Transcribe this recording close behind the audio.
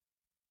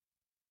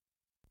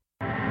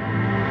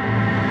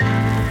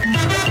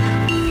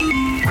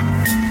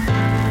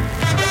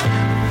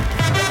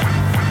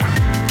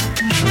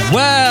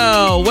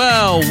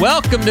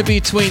Welcome to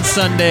Between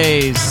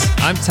Sundays.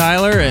 I'm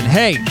Tyler, and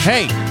hey,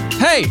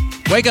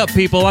 wake up,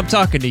 people. I'm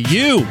talking to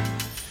you.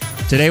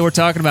 Today we're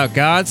talking about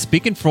God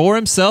speaking for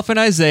himself in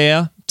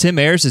Isaiah. Tim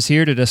Ayers is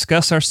here to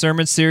discuss our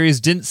sermon series,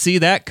 Didn't See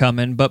That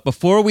Coming. But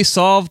before we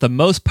solve the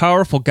most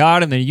powerful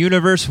God in the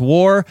universe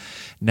war,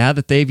 now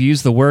that they've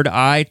used the word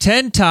I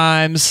 10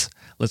 times,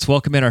 let's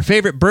welcome in our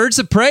favorite birds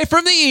of prey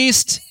from the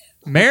East,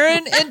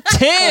 Maron and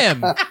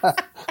Tim.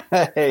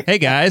 Hey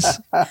guys.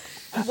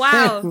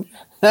 Wow.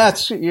 How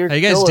you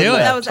guys doing?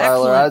 That was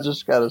Tyler. excellent. I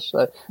just got to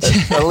say,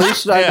 at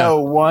least I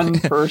know one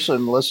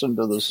person listened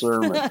to the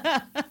sermon.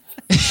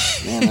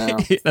 You know?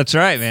 That's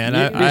right,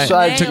 man.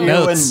 Besides took you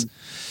notes.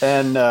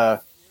 and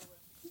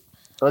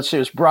let's see,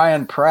 it's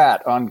Brian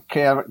Pratt on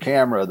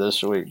camera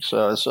this week,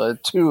 so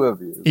it's two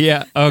of you.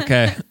 Yeah.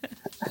 Okay.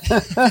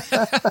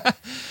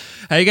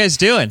 How you guys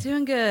doing?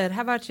 Doing good.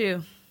 How about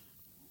you?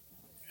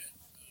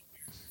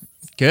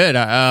 Good.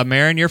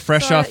 Maron, you're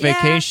fresh off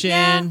vacation.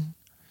 Yeah.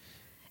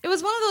 It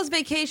was one of those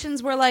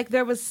vacations where, like,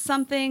 there was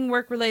something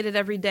work-related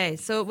every day.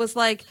 So it was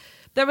like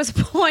there was a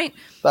point.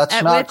 That's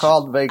at not which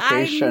called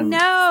vacation.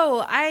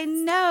 I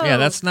know. Yeah,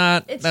 that's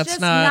not. It's that's just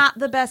not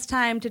the best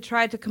time to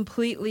try to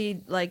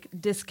completely like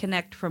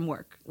disconnect from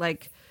work.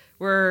 Like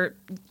we're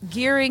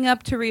gearing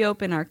up to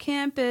reopen our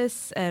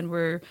campus, and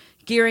we're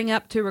gearing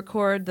up to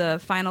record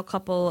the final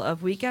couple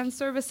of weekend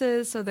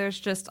services. So there's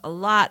just a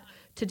lot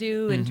to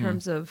do in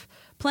terms of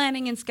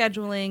planning and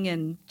scheduling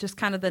and just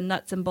kind of the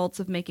nuts and bolts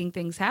of making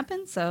things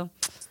happen. So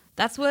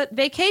that's what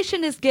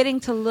vacation is,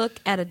 getting to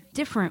look at a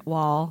different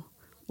wall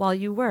while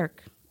you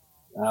work.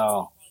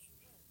 Oh.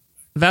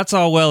 That's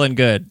all well and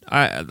good.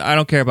 I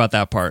don't care about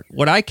that part.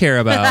 What I care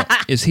about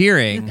is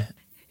hearing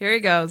Here he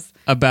goes.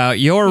 about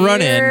your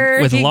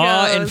run-in with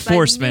law goes.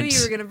 enforcement. I knew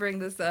you were going to bring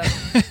this up.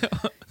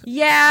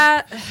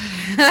 Yeah.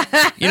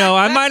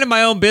 I minded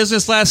my own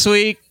business last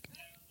week,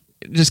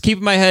 just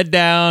keeping my head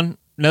down,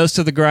 nose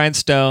to the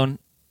grindstone,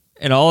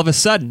 and all of a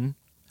sudden,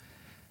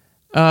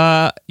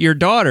 your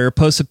daughter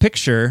posts a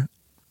picture,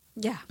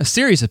 a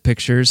series of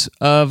pictures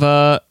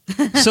of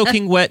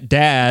soaking wet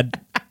dad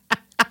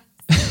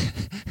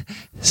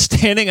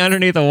standing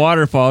underneath a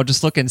waterfall,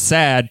 just looking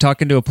sad,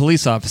 talking to a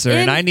police officer,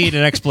 and I need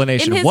an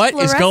explanation. What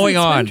is going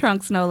on? Swim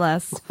trunks, no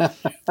less.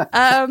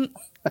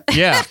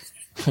 Yeah.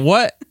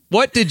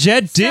 What did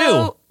Jed do?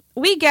 So,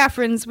 we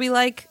Gaffrins, we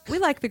like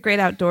the great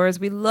outdoors.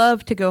 We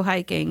love to go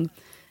hiking.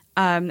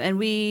 And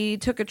we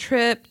took a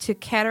trip to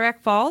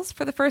Cataract Falls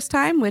for the first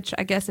time, which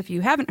I guess if you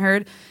haven't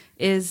heard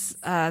is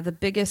the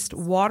biggest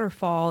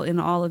waterfall in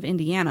all of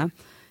Indiana.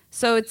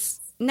 So it's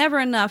never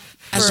enough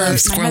for my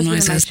husband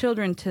and my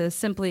children to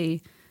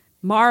simply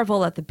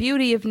marvel at the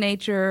beauty of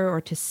nature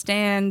or to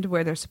stand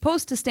where they're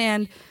supposed to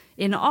stand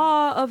in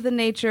awe of the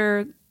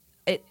nature.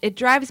 It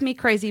drives me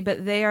crazy,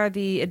 but they are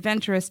the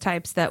adventurous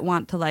types that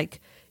want to like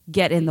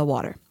get in the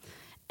water.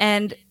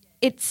 And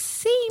it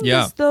seemed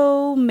as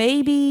though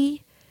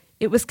maybe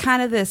it was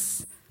kind of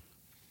this,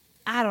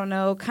 I don't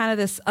know, kind of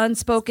this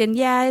unspoken,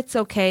 yeah, it's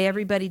okay,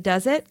 everybody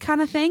does it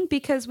kind of thing,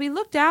 because we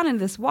look down in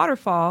this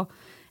waterfall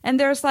and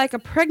there's like a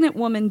pregnant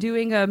woman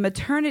doing a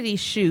maternity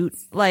shoot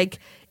like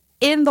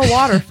in the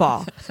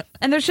waterfall.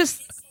 And there's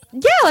just,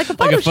 like a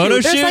photo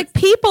shoot. There's like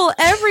people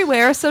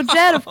everywhere. So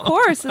Jed, of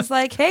course, is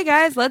like, hey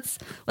guys, let's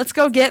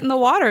go get in the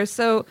water.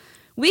 So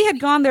we had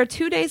gone there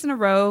 2 days in a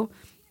row.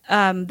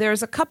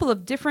 There's a couple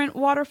of different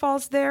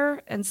waterfalls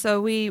there, and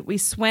so we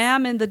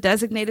swam in the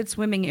designated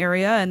swimming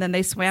area, and then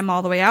they swam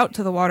all the way out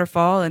to the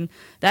waterfall, and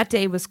that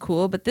day was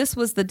cool. But this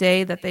was the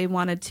day that they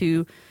wanted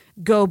to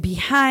go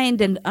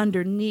behind and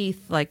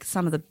underneath like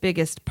some of the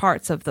biggest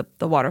parts of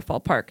the waterfall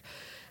park.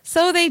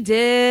 So they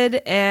did,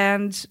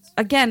 and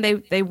again,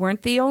 they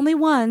weren't the only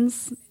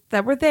ones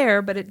that were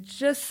there, but it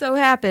just so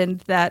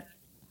happened that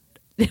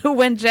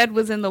when Jed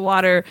was in the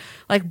water,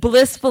 like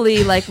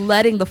blissfully, like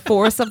letting the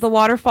force of the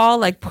waterfall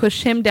like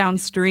push him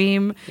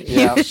downstream.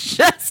 He was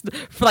just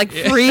like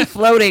free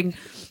floating.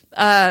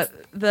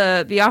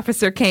 The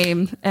officer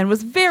came and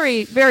was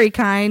very, very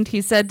kind. He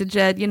said to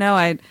Jed,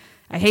 I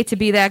hate to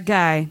be that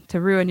guy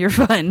to ruin your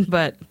fun,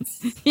 but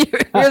you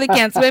really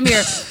can't swim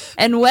here.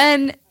 And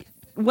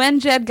when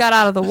Jed got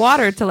out of the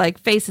water to like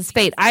face his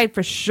fate, I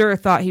for sure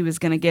thought he was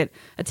going to get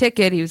a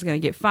ticket. He was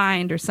going to get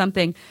fined or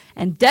something.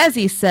 And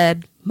Desi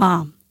said,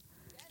 "Mom,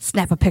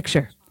 snap a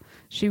picture."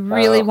 She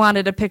really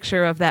wanted a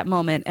picture of that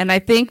moment. And I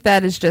think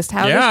that is just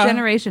how this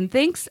generation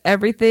thinks.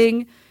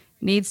 Everything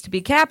needs to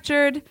be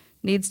captured,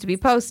 needs to be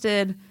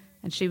posted.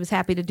 And she was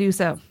happy to do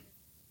so.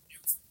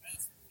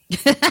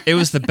 It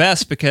was the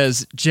best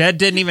because Jed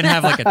didn't even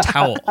have like a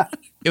towel.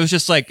 It was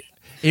just like,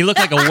 he looked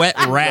like a wet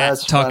rat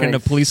talking to a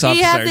police officer.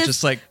 He had this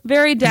just like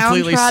very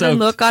downtrodden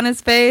look on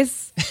his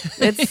face.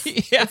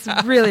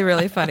 It's really,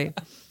 really funny.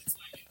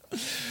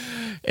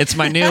 It's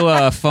my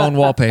new phone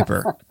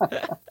wallpaper.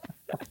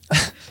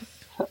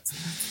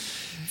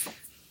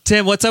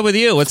 Tim, what's up with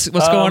you? What's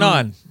going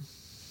on?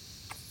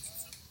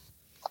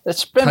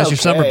 It's been How's your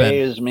summer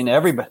been? I mean,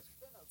 everybody.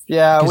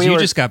 Yeah, we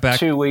just got back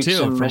 2 weeks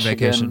too, in from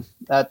Michigan.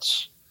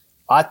 vacation.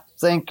 I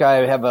think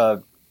I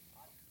have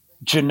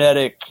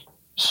genetic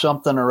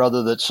something or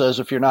other that says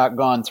if you're not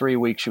gone 3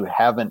 weeks, you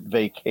haven't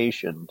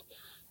vacationed.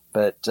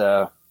 But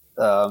 2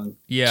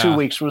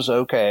 weeks was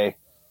okay.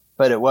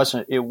 But it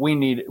wasn't.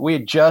 We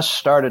had just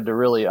started to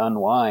really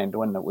unwind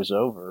when it was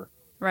over.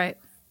 Right.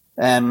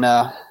 And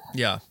I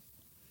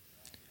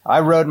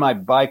rode my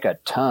bike a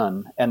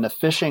ton, and the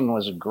fishing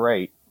was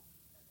great.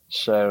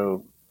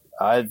 So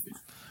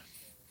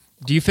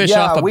Do you fish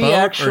off a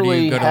boat, or do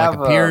you go to like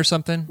a pier or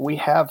something? We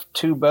have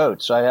 2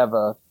 boats. I have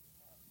a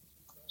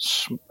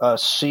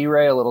sea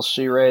ray, a little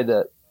sea ray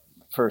that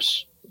for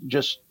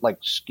just like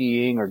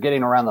skiing or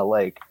getting around the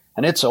lake,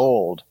 and it's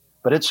old,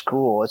 but it's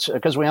cool. It's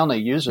because we only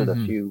use it a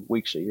few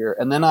weeks a year.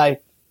 And then I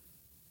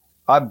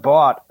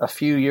bought a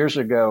few years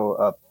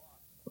ago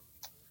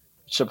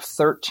it's a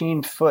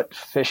 13-foot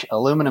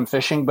aluminum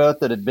fishing boat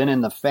that had been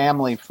in the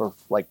family for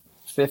like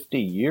 50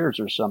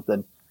 years or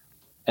something.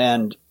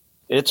 And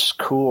it's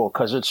cool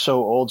because it's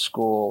so old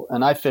school.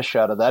 And I fish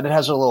out of that. It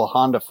has a little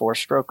Honda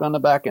 4-stroke on the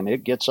back, and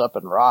it gets up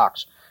and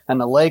rocks. And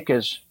the lake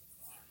is...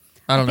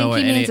 I don't know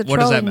what does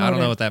that mean? I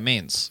don't know what that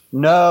means.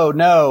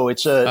 No,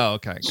 it's a... Oh,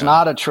 okay. It's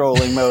not a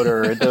trolling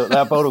motor.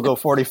 That boat will go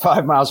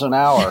 45 miles an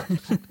hour.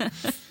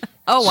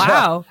 Oh,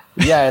 wow.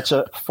 So, yeah, it's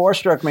a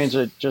 4-stroke means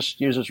it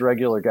just uses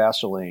regular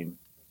gasoline.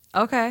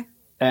 Okay.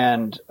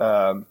 And,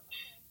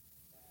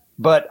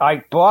 but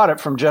I bought it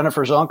from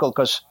Jennifer's uncle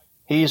because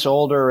he's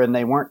older and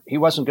he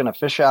wasn't going to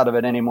fish out of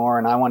it anymore.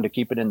 And I wanted to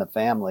keep it in the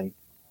family.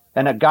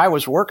 And a guy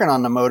was working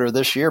on the motor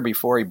this year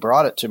before he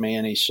brought it to me.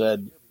 And he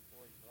said,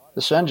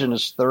 this engine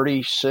is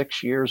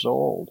 36 years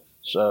old.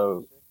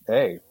 So,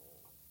 hey,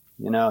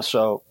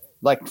 so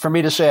like for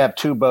me to say I have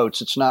 2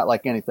 boats, it's not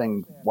like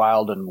anything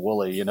wild and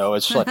woolly,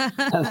 it's like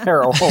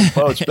they're old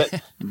boats, but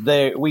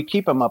we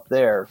keep them up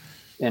there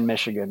in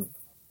Michigan.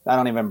 I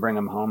don't even bring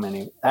them home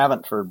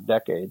haven't for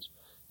decades.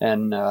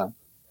 And,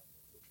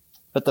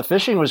 but the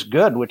fishing was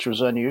good, which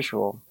was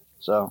unusual.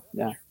 So,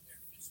 yeah.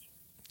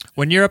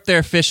 When you're up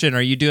there fishing,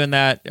 are you doing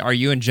that? Are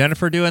you and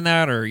Jennifer doing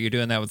that? Or are you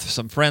doing that with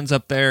some friends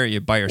up there? Or are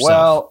you by yourself?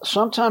 Well,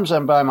 sometimes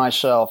I'm by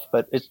myself,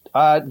 but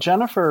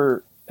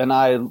Jennifer and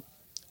I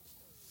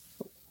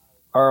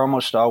are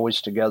almost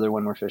always together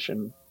when we're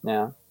fishing.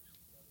 Yeah.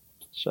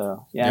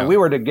 So, and we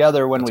were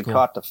together when we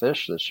caught the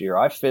fish this year.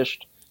 I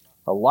fished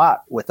a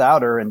lot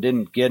without her and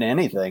didn't get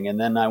anything, and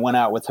then I went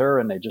out with her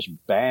and they just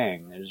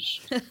bang.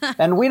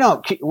 And we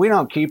don't keep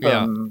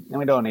them, and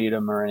we don't eat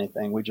them or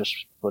anything. We just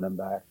put them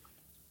back.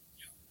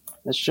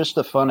 It's just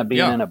the fun of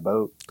being in a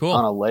boat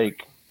on a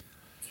lake.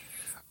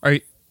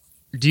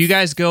 Do you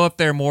guys go up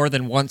there more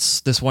than once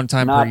this one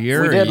time per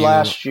year? We did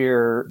last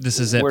year. This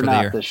is it. We're for the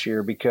not year. This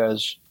year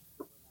because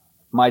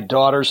my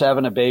daughter's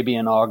having a baby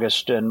in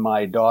August, and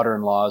my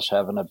daughter-in-law is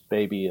having a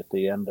baby at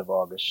the end of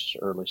August,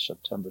 early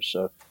September.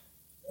 So.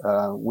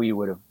 We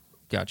would have.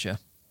 Gotcha.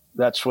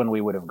 That's when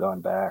we would have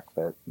gone back,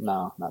 but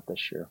no, not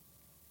this year.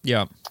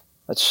 Yeah.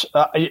 That's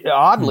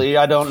oddly,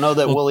 I don't know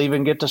that we'll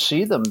even get to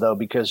see them though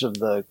because of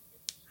the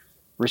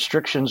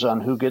restrictions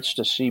on who gets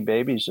to see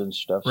babies and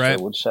stuff. Right.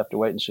 So we'll just have to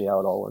wait and see how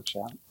it all works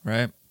out.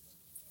 Right.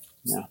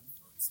 Yeah.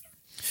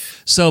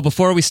 So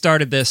before we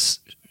started this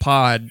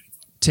pod,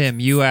 Tim,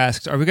 you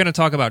asked, "Are we going to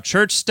talk about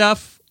church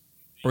stuff,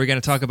 or are we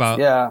going to talk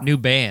about new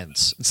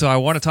bands?" So I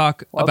want to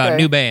talk about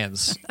new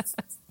bands.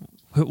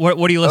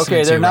 What are you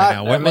listening to right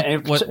now?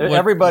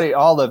 Everybody's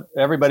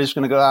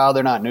going to go,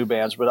 they're not new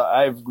bands, but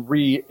I've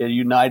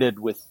reunited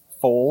with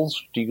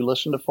Foals. Do you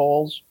listen to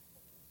Foals?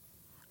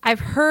 I've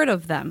heard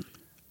of them.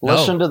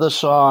 Listen to the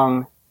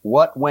song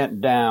 "What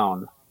Went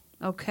Down."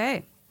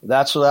 Okay.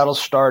 That'll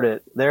start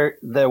it.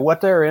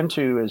 What they're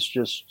into is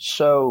just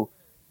so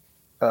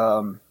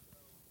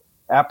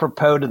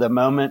apropos to the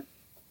moment.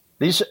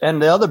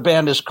 And the other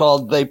band is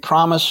called They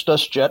Promised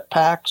Us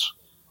Jetpacks.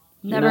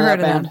 Never heard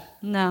of them.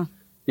 No.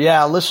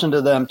 Yeah, listen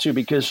to them too,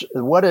 because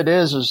what it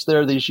is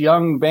they're these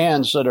young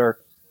bands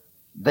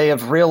they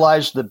have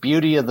realized the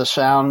beauty of the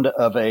sound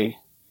of a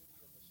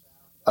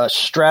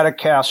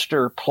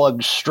Stratocaster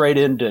plugged straight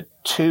into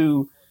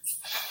 2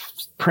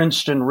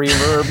 Princeton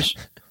reverbs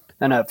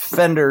and a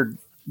Fender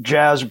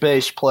jazz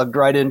bass plugged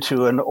right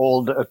into an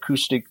old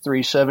acoustic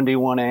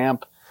 371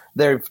 amp.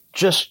 They're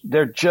just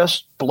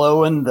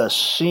blowing the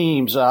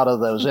seams out of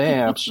those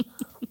amps.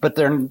 But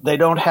they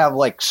don't have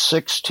like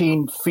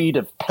 16 feet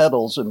of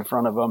pedals in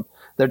front of them.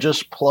 They're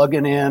just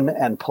plugging in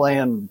and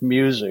playing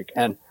music.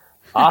 And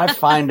I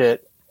find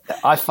it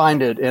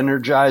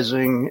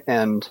energizing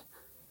and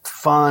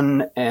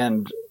fun.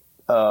 And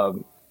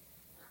the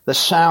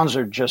sounds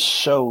are just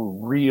so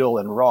real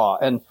and raw.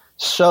 And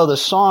so the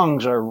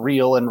songs are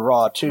real and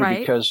raw too, right.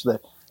 because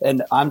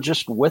and I'm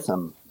just with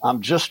them.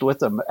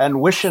 And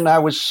wishing I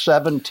was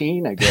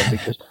 17 again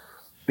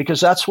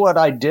because that's what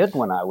I did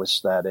when I was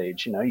that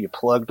age. I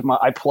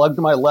plugged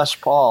my Les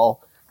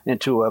Paul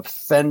into a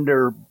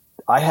Fender.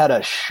 I had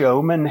a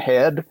Showman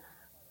head,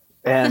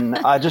 and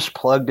I just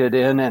plugged it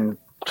in and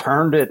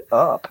turned it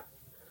up.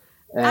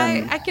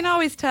 And I can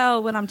always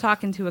tell when I'm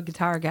talking to a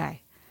guitar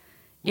guy,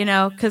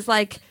 because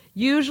like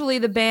usually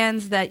the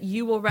bands that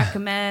you will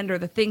recommend or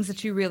the things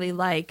that you really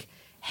like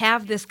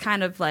have this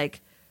kind of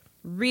like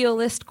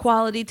realist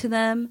quality to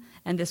them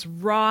and this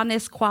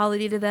rawness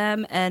quality to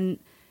them. And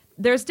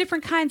there's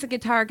different kinds of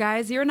guitar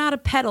guys. You're not a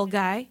pedal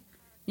guy.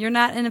 You're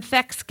not an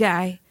effects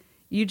guy.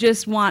 You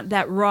just want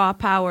that raw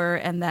power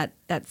and that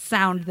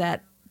sound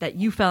that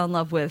you fell in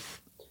love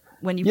with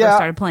when you first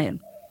started playing.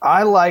 I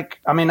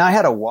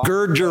had a Walkman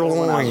Gird your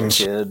when I was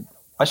loins. a kid.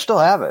 I still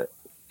have it.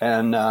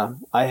 And I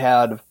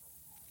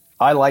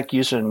like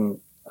using,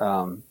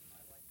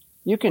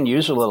 you can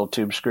use a little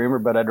tube screamer,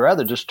 but I'd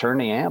rather just turn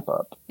the amp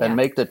up and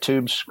make the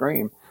tube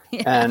scream.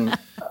 Yeah. And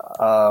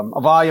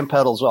a volume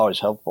pedal is always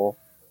helpful,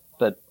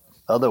 but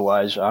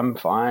otherwise I'm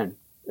fine.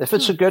 If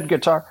it's a good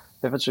guitar,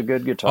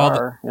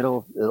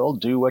 it'll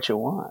do what you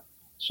want.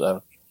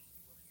 So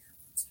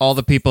all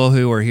the people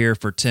who were here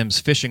for Tim's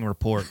fishing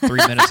report 3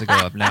 minutes ago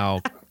have now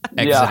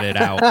exited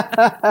out.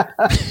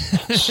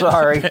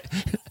 Sorry.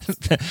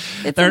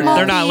 They're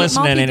not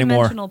listening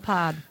anymore.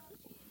 Pod.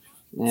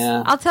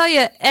 Yeah. I'll tell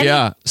you.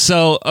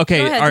 So, okay,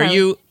 Go ahead, are Tyler.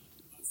 you...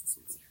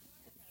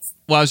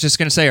 Well, I was just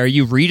going to say, are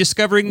you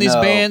rediscovering these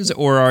bands,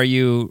 or are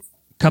you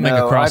coming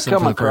across them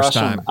for the first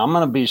time? I'm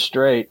going to be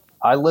straight.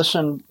 I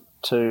listen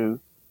to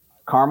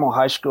Carmel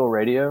High School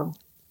radio.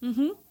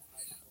 Mm-hmm.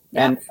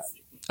 And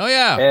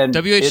and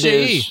WHJE. It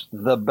is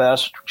the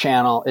best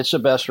channel. It's the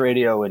best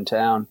radio in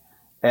town,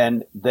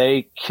 and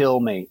they kill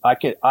me. I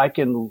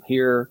can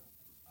hear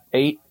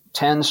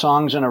 8-10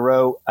 songs in a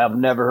row. I've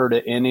never heard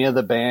of any of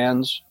the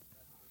bands.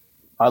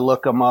 I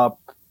look them up,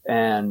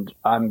 and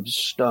I'm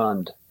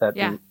stunned.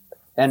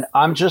 And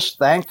I'm just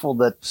thankful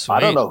that Sweet. I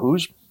don't know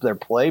who's their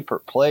play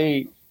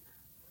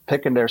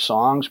picking their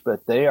songs,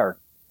 but they are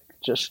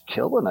just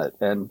killing it.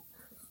 And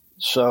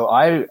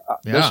so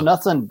there's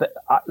nothing.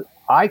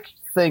 I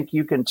think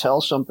you can tell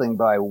something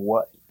by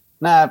what.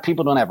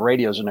 People don't have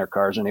radios in their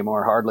cars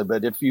anymore, hardly.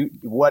 But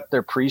what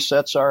their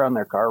presets are on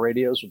their car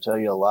radios will tell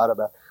you a lot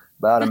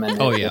about them. And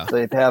if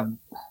they'd have,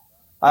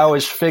 I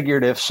always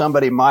figured if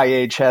somebody my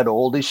age had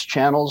oldies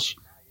channels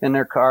in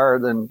their car,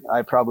 then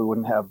I probably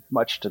wouldn't have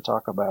much to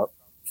talk about.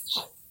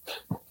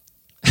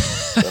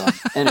 So,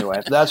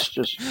 anyway, that's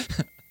just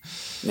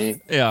me.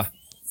 Yeah.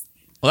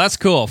 Well, that's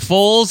cool.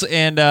 Foles,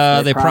 and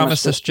they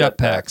promised us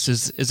jetpacks.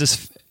 Is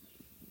this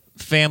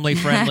family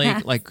friendly?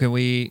 Like, can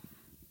we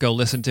go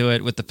listen to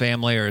it with the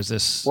family, or is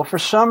this? Well, for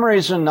some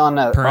reason on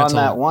that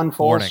one Foles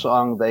warning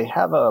song, they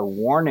have a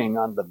warning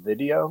on the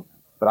video,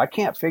 but I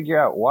can't figure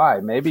out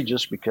why. Maybe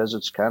just because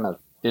it's kind of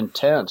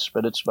intense,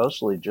 but it's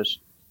mostly just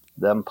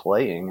them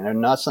playing, and there's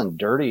nothing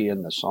dirty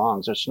in the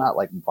songs. It's not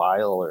like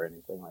vile or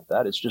anything like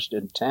that. It's just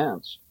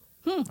intense.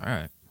 All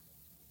right.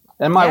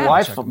 And my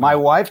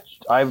wife,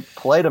 I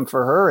played them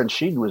for her, and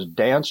she was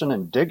dancing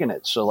and digging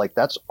it. So, like,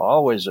 that's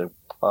always a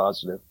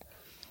positive.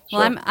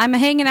 Well, I'm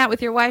hanging out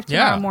with your wife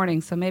tomorrow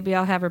morning, so maybe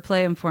I'll have her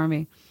play them for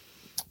me.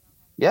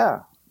 Yeah,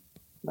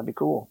 that'd be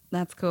cool.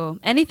 That's cool.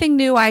 Anything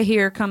new I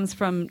hear comes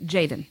from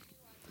Jaden.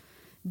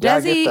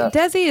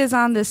 Desi is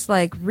on this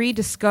like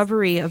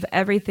rediscovery of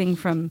everything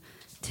from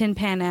Tin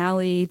Pan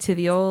Alley to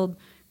the old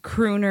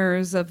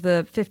crooners of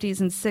the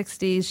 50s and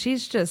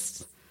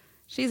 60s.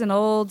 She's an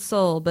old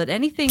soul, but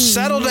anything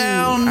Settle new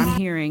down. I'm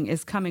hearing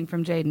is coming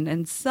from Jaden.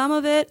 And some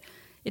of it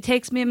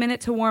takes me a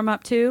minute to warm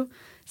up to.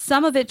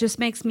 Some of it just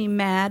makes me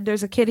mad.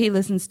 There's a kid he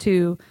listens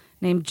to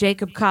named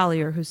Jacob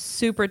Collier who's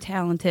super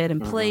talented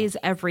and plays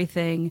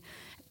everything.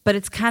 But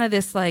it's kind of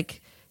this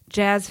like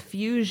jazz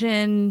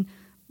fusion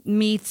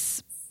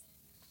meets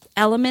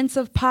elements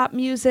of pop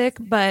music.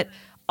 But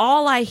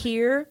all I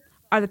hear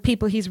are the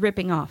people he's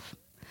ripping off.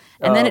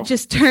 And then it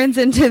just turns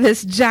into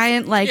this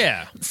giant, like,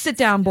 sit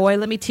down, boy,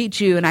 let me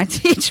teach you. And I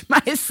teach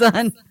my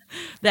son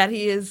that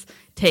he is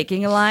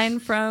taking a line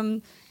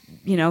from,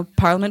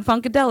 Parliament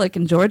Funkadelic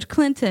and George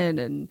Clinton.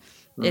 And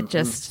it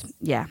just,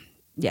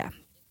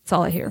 it's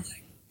all I hear.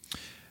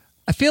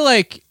 I feel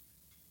like,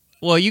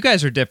 well, you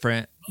guys are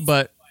different,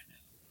 but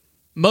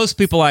most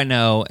people I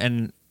know,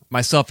 and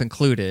myself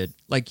included,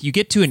 like, you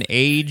get to an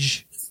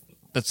age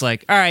that's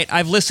like, all right,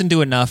 I've listened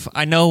to enough.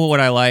 I know what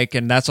I like,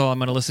 and that's all I'm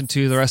going to listen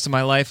to the rest of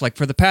my life. Like,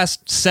 for the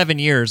past 7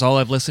 years, all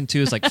I've listened to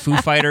is, like, Foo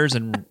Fighters,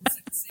 and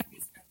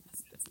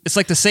it's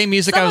like the same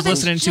music I was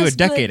listening to a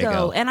decade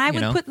ago. And I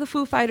would put the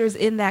Foo Fighters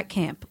in that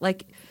camp.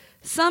 Like,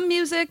 some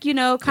music, kind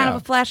of a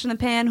flash in the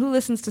pan. Who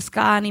listens to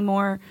ska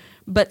anymore?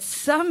 But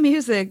some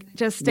music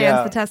just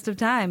stands the test of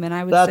time, and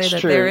I would say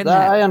that they're in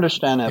that. I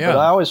understand that, but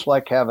I always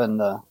like having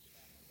the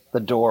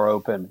door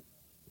open.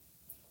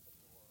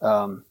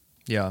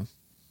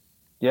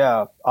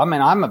 Yeah, I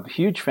mean, I'm a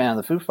huge fan of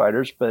the Foo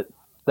Fighters, but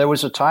there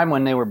was a time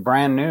when they were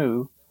brand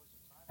new,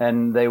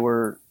 and they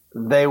were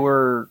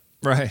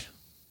right.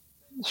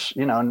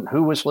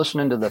 Who was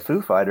listening to the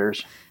Foo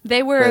Fighters?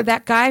 They were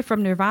that guy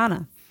from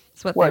Nirvana.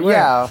 That's what they were.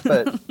 Yeah,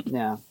 but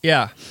yeah,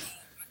 yeah.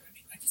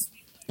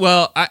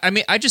 Well, I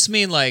mean, I just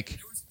mean like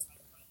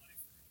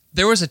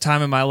there was a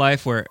time in my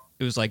life where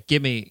it was like,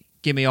 give me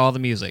all the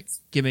music,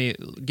 give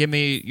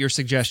me your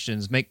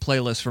suggestions, make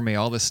playlists for me,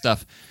 all this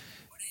stuff.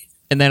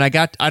 And then I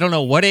don't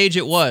know what age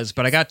it was,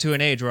 but I got to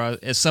an age where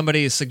if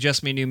somebody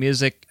suggests me new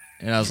music,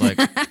 and I was like,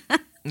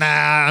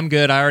 nah, I'm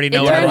good. I already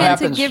know what I want.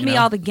 To give me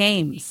all the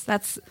games.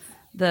 That's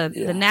the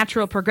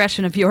natural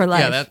progression of your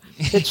life.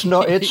 Yeah, it's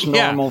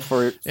normal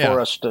for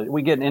us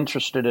we get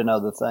interested in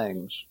other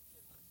things.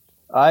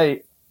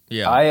 I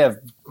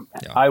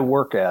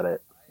work at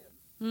it.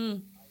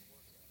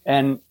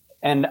 And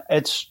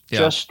it's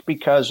just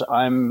because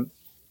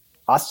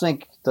I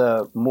think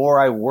the more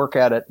I work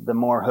at it, the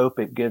more hope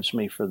it gives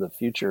me for the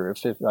future,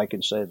 if I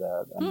can say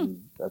that. I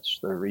mean, that's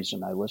the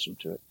reason I listen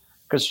to it.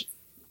 Because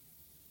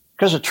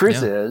the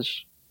truth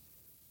is,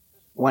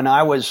 when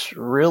I was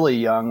really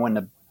young,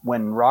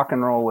 when rock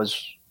and roll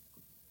was,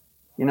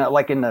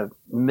 like in the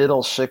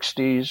middle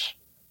 60s,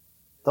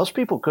 those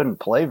people couldn't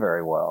play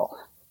very well.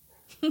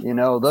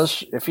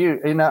 If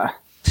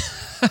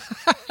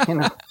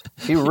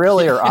you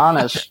really are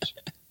honest,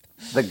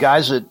 the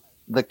guys at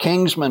the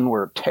Kingsmen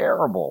were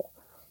terrible,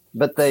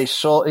 but they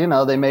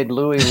made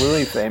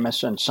Louie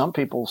famous, and some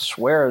people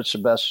swear it's the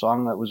best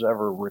song that was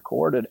ever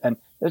recorded, and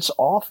it's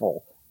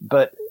awful.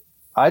 But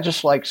I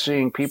just like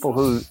seeing people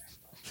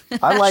seeing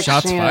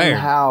fired.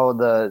 how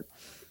the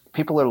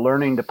people are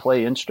learning to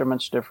play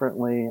instruments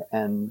differently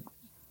and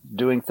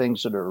doing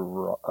things that are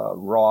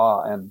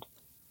raw and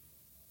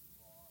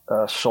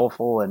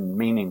soulful and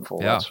meaningful.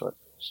 Yeah. That's what.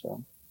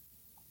 So.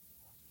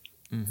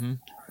 Mm-hmm.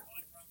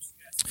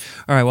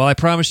 All right. Well, I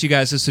promised you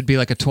guys this would be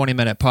like a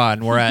 20-minute pod,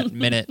 and we're at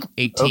minute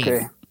 18.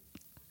 Okay.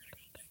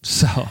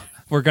 So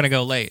we're going to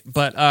go late.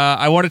 But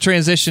I want to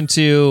transition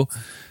to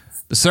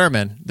the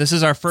sermon. This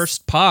is our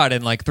first pod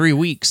in like 3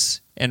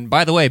 weeks. And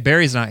by the way,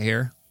 Barry's not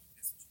here.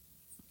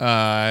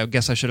 I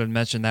guess I should have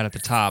mentioned that at the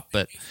top.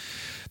 But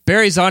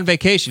Barry's on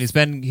vacation. He's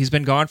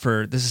been gone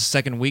for, this is his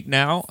second week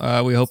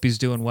now. We hope he's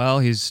doing well.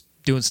 He's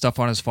doing stuff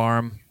on his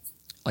farm.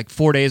 Like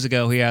 4 days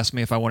ago, he asked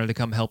me if I wanted to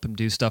come help him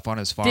do stuff on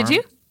his farm. Did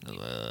you?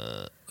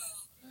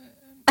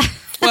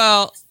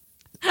 Well,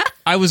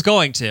 I was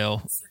going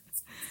to,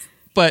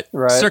 but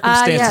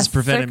circumstances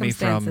prevented me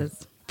from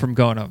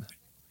going over.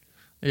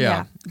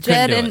 Yeah.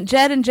 Jed and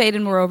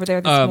Jaden were over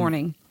there this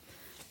morning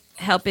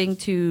helping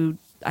to,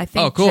 I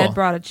think cool. Jed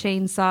brought a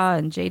chainsaw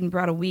and Jaden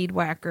brought a weed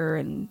whacker,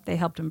 and they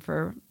helped him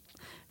for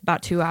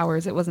about 2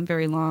 hours. It wasn't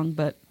very long,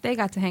 but they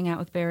got to hang out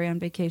with Barry on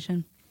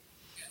vacation.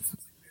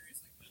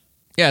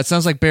 Yeah, it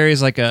sounds like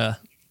Barry's like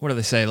what do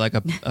they say? Like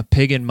a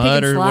pig in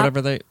mud or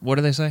whatever what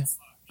do they say?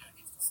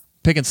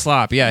 Pig and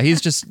slop. Yeah,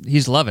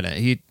 he's loving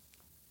it.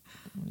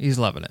 He's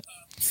loving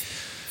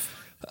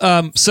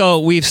it. So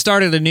we've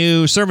started a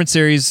new sermon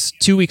series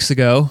 2 weeks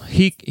ago.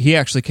 He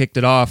actually kicked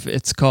it off.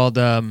 It's called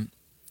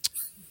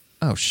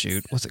oh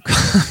shoot, what's it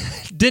called?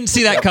 Didn't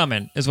see that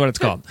coming is what it's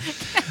called.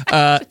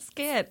 Just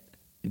can't.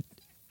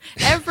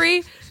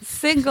 Every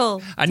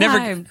single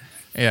time.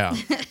 Yeah.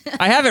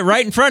 I have it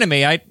right in front of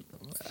me. I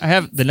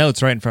have the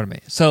notes right in front of me.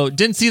 So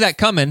didn't see that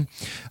coming.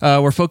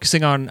 We're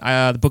focusing on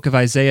the book of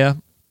Isaiah.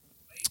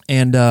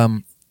 And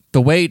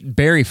the way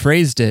Barry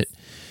phrased it,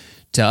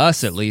 to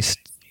us at least,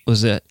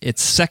 was that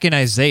it's second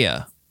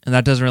Isaiah. And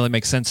that doesn't really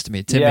make sense to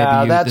me. Tim,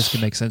 maybe this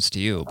can make sense to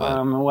you.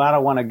 But well, I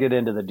don't want to get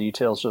into the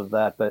details of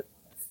that, but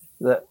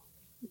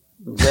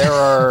there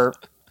are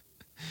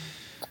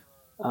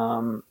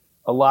a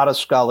lot of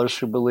scholars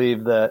who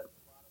believe that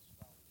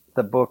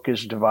the book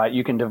is divided.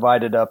 You can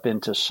divide it up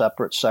into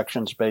separate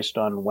sections based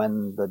on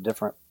when the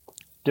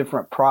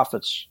different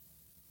prophets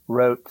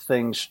wrote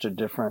things to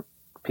different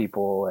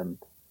people, and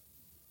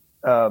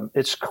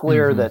it's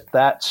clear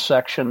that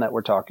section that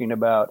we're talking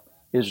about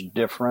is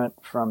different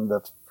from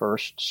the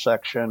first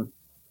section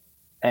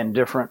and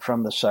different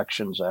from the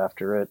sections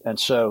after it, and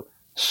so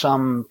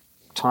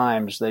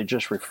sometimes they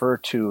just refer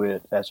to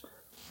it as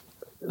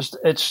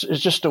it's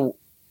just a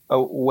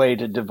way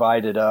to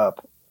divide it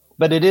up.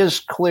 But it is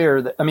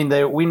clear that,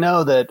 we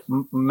know that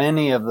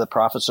many of the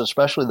prophets,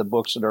 especially the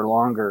books that are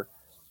longer,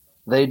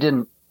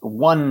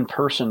 one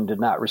person did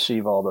not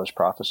receive all those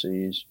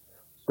prophecies.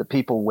 The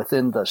people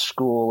within the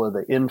school or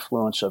the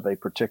influence of a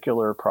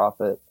particular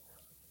prophet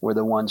were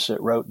the ones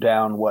that wrote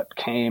down what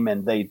came,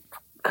 and they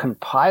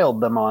compiled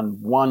them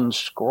on one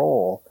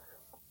scroll.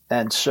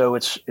 And so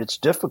it's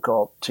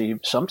difficult to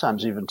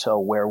sometimes even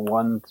tell where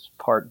one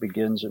part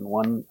begins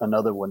and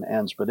another one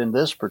ends. But in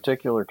this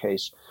particular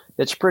case,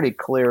 it's pretty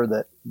clear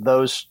that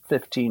those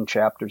 15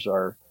 chapters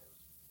are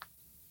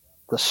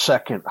the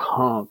second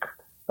hunk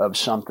of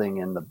something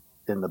in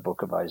the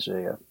book of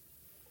Isaiah.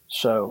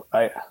 So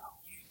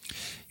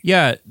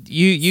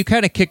you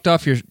kind of kicked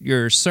off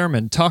your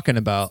sermon talking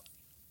about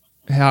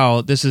how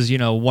this is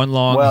one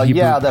long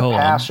Hebrew the poem,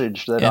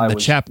 passage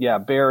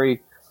that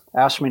Barry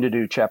asked me to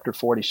do chapter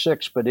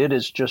 46, but it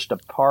is just a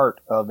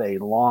part of a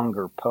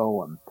longer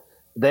poem.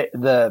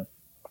 The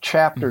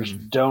chapters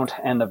don't,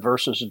 and the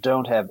verses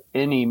don't have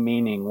any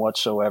meaning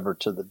whatsoever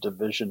to the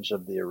divisions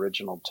of the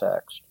original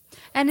text.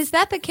 And is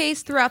that the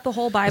case throughout the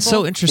whole Bible? It's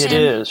so interesting.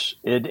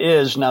 It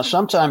is. Now,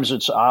 sometimes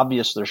it's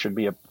obvious there should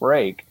be a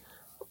break,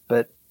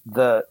 but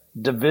the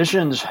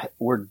divisions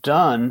were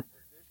done.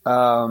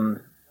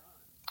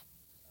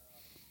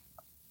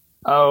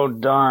 Oh,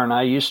 darn.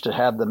 I used to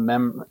have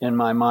them in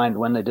my mind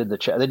when they did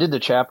they did the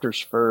chapters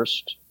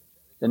first,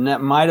 and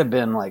that might have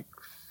been like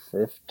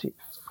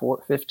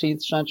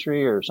 15th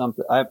century or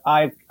something.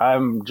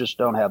 I'm just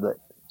don't have that.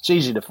 It's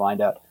easy to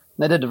find out.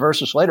 They did the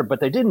verses later, but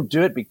they didn't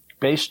do it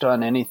based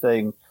on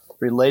anything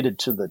related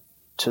to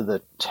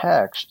the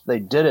text. They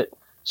did it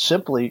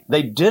simply.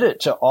 They did it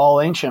to all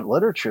ancient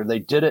literature. They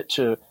did it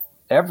to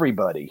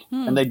everybody,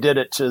 and they did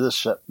it to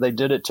this. They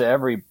did it to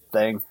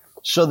everything,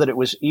 so that it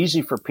was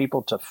easy for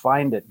people to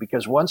find it.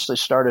 Because once they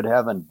started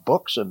having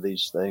books of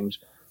these things,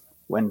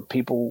 when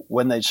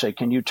they say,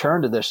 "Can you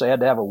turn to this?" they had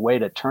to have a way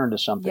to turn to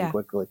something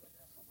quickly.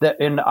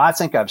 And I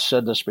think I've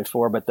said this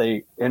before, but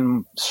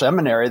in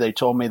seminary, they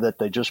told me that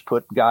they just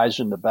put guys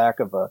in the back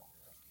of a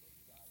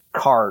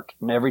cart,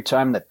 and every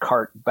time the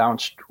cart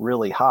bounced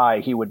really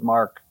high, he would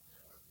mark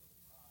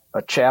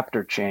a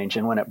chapter change,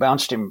 and when it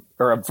bounced him,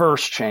 or a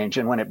verse change,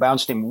 and when it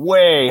bounced him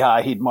way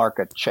high, he'd mark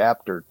a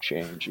chapter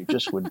change. He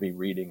just would be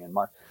reading and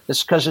mark.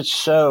 It's because it's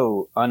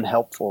so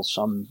unhelpful.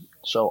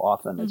 So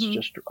often it's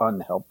just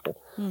unhelpful.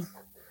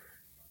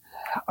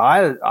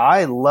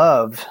 I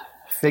love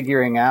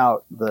figuring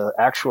out the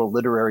actual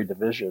literary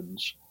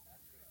divisions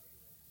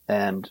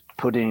and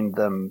putting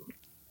them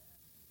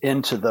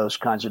into those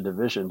kinds of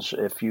divisions.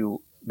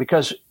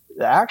 Because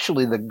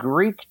actually the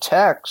Greek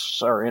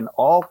texts are in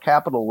all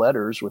capital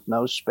letters with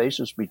no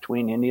spaces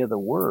between any of the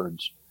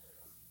words.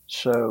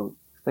 So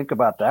think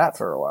about that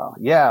for a while.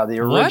 Yeah, the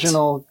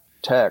original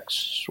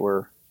texts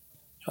were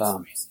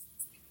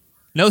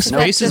no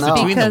spaces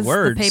between the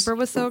words. The paper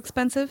was so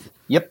expensive?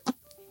 Yep.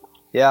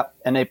 Yeah,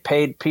 and they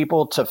paid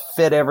people to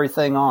fit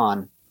everything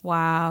on.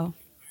 Wow.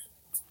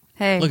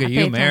 Hey, look at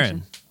you,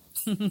 Maron.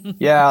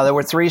 Yeah, there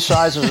were three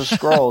sizes of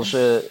scrolls.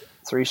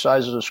 Three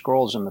sizes of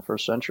scrolls in the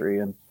first century,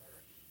 and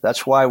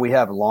that's why we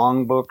have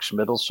long books,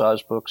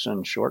 middle-sized books,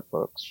 and short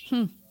books.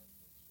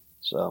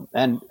 So,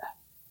 and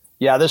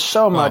yeah, there's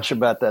so much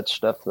about that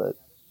stuff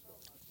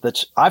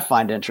that's I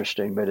find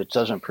interesting, but it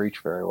doesn't preach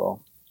very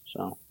well.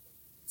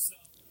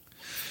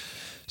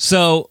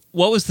 So,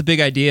 what was the big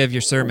idea of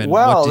your sermon?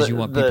 Well, what did you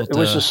want people to it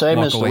was the same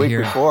as the week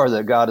here? before,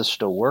 that God is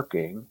still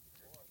working.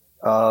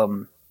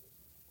 And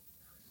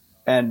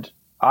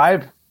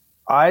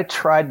I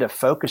tried to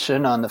focus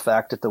in on the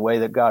fact that the way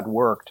that God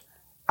worked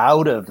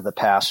out of the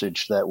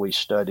passage that we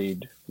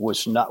studied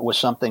was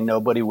something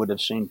nobody would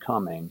have seen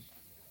coming,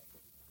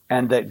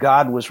 and that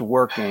God was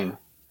working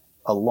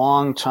a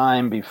long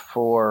time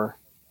before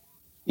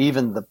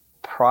even the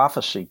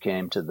prophecy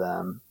came to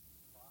them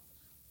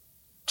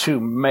to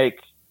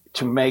make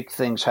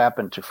things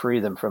happen to free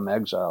them from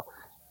exile,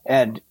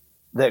 and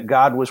that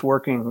God was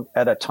working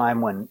at a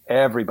time when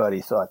everybody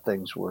thought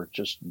things were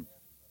just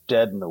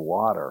dead in the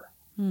water.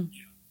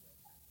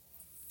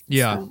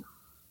 Yeah.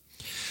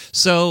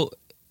 So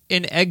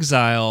in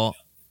exile,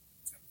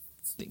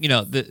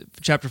 the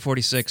chapter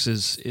 46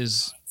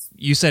 is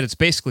you said it's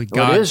basically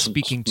God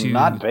speaking to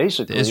not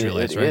basically the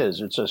Israelites, right? It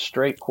is. It's a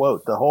straight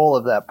quote. The whole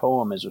of that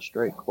poem is a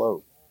straight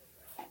quote.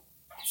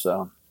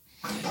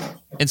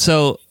 And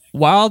so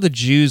while the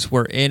Jews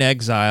were in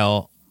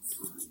exile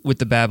with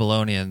the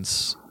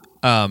Babylonians,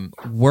 can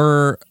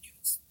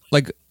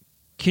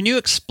you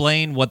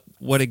explain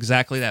what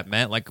exactly that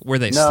meant? Like, were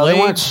they slaves? No, they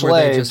weren't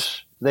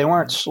slaves. They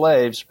weren't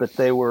slaves, but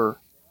they were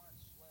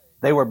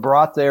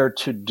brought there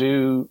to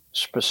do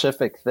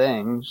specific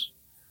things,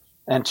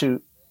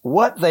 and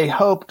what they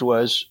hoped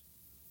was,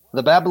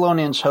 the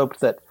Babylonians hoped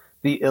that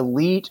the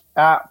elite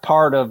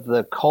part of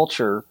the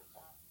culture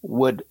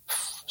would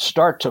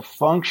start to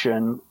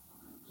function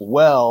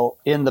well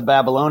in the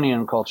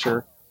Babylonian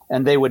culture,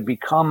 and they would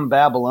become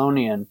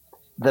Babylonian.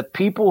 The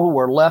people who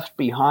were left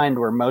behind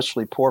were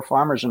mostly poor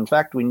farmers. In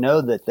fact, we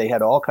know that they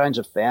had all kinds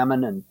of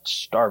famine and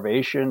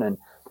starvation and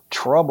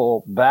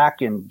trouble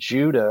back in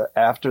Judah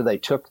after they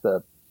took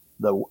the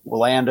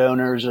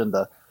landowners and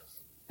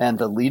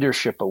the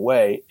leadership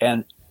away.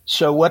 And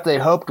so what they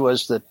hoped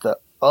was that the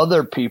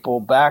other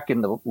people back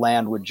in the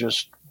land would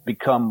just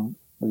become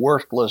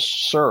worthless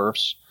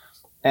serfs,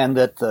 and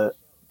that the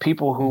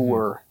people who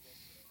were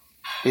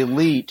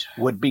elite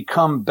would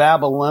become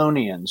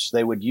Babylonians.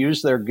 They would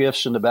use their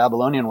gifts in the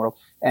Babylonian world,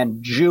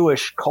 and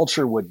Jewish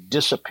culture would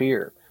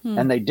disappear.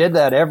 And they did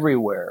that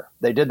everywhere.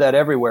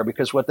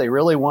 Because what they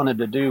really wanted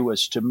to do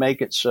was to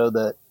make it so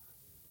that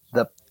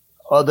the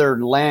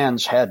other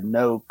lands had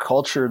no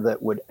culture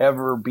that would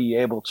ever be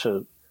able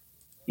to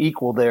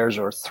equal theirs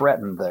or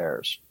threaten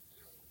theirs.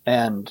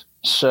 And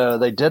so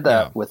they did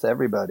that with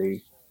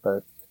everybody.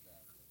 But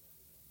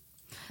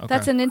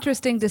that's an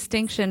interesting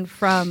distinction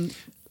from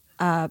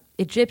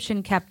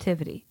Egyptian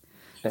captivity.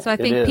 So I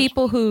think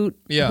people who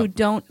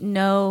don't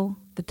know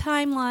the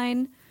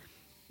timeline,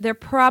 they're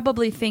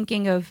probably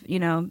thinking of,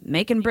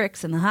 making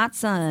bricks in the hot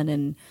sun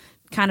and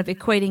kind of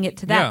equating it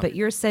to that. Yeah. But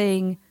you're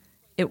saying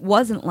it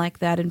wasn't like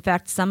that. In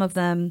fact, some of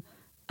them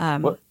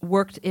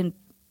worked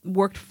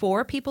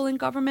for people in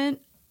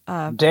government.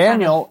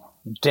 Daniel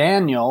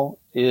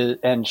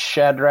and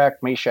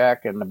Shadrach,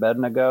 Meshach, and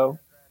Abednego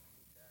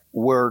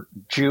were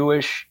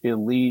Jewish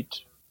elite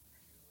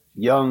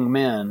young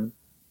men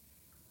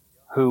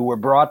who were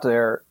brought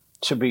there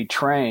to be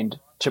trained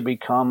to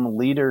become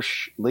leader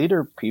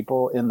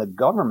people in the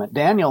government.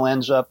 Daniel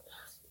ends up,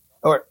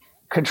 or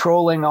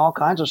controlling all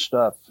kinds of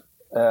stuff.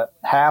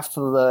 Half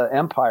of the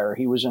empire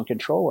he was in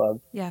control of.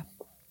 Yeah.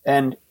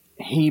 And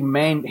he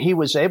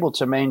was able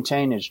to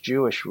maintain his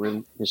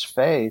his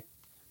faith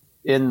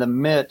in the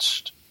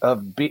midst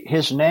of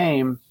his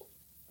name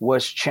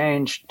was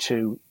changed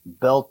to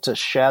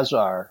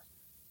Belteshazzar.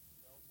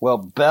 Well,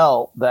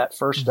 Bel,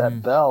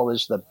 that Bel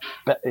is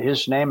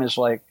his name is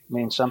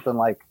means something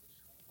like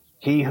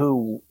he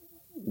who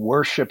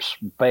worships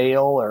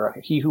Baal or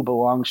he who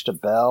belongs to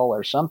Bel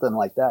or something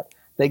like that.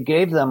 They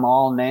gave them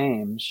all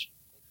names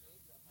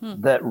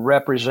that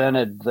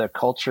represented the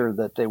culture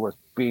that they were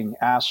being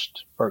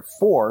asked or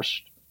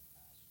forced.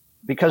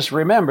 Because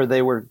remember,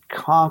 they were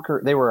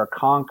a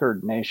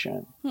conquered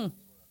nation,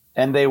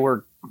 and they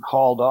were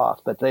hauled off.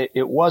 But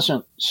it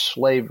wasn't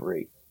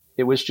slavery.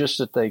 It was just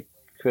that they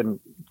couldn't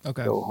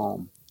go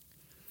home.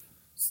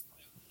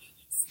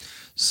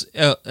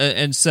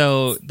 And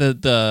so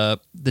the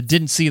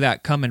didn't see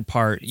that coming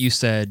part you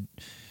said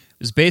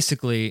was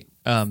basically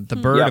the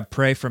bird of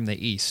prey from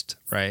the east,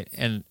 right?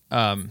 And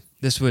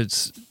this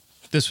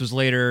was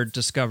later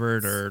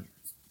discovered or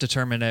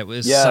determined it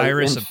was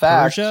Cyrus of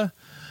Persia.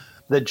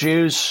 The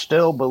Jews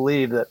still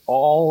believe that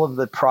all of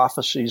the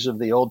prophecies of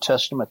the Old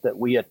Testament that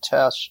we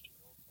attest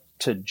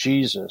to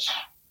Jesus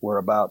were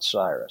about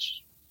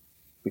Cyrus,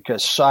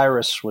 because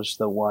Cyrus was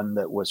the one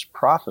that was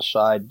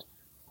prophesied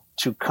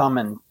to come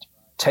and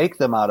take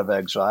them out of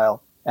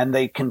exile, and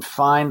they can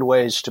find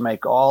ways to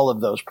make all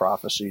of those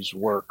prophecies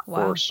work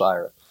for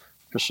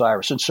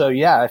Cyrus. And so,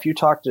 if you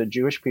talk to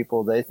Jewish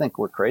people, they think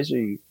we're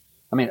crazy.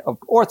 I mean,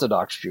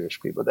 Orthodox Jewish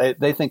people,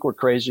 they think we're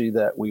crazy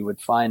that we would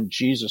find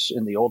Jesus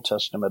in the Old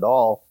Testament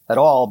at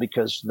all,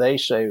 because they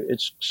say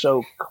it's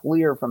so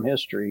clear from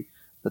history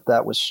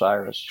that was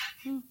Cyrus.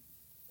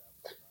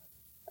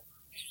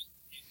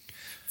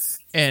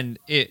 And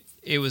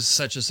it was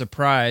such a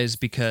surprise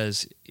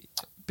because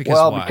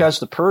why? Because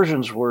the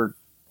Persians were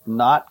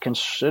not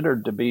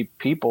considered to be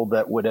people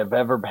that would have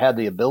ever had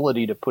the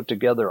ability to put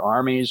together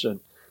armies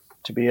and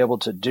to be able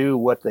to do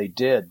what they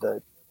did.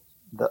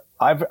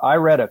 I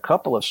read a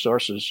couple of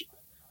sources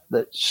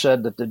that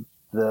said that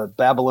the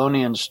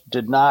Babylonians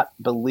did not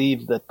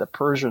believe that the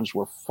Persians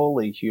were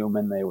fully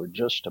human. They were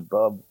just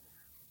above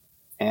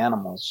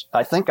animals.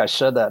 I think I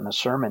said that in a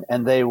sermon.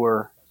 And they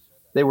were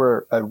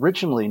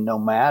originally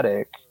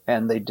nomadic,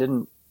 and they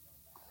didn't.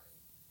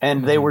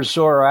 And they were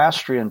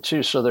Zoroastrian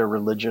too, so their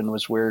religion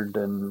was weird.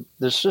 And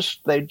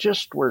they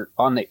just were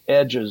on the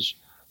edges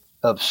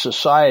of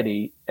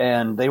society.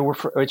 And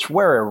it's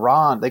where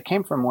Iran. They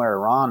came from where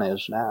Iran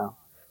is now.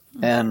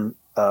 And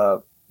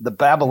the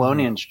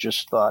Babylonians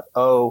just thought,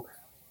 oh,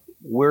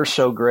 we're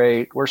so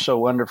great, we're so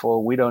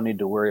wonderful, we don't need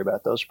to worry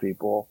about those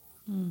people.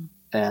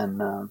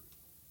 And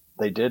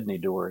they did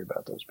need to worry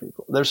about those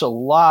people. There's a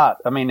lot.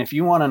 I mean, if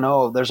you want to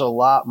know, there's a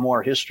lot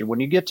more history. When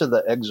you get to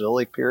the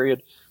exilic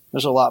period,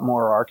 there's a lot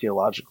more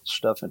archaeological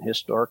stuff and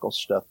historical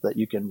stuff that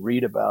you can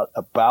read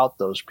about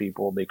those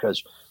people,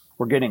 because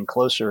we're getting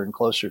closer and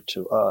closer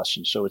to us.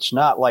 And so it's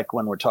not like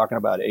when we're talking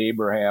about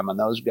Abraham and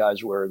those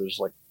guys where there's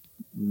like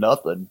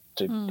nothing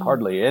to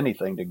hardly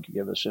anything to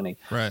give us any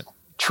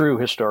true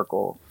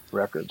historical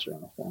records or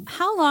anything.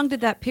 How long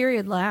did that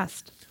period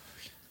last?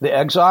 The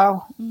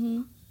exile?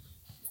 Mm-hmm.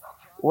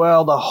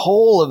 Well, the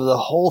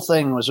whole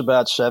thing was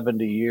about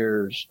 70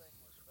 years.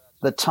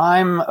 The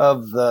time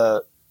of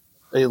the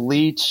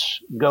elites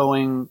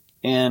going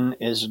in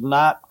is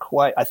not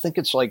quite, I think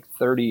it's like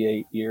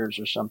 38 years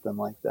or something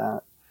like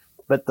that.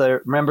 But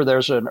remember,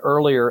 there's an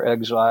earlier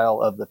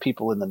exile of the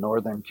people in the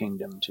northern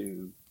kingdom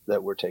too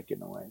that were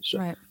taken away.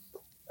 So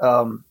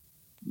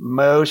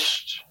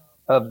most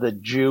of the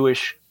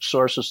Jewish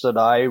sources that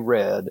I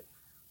read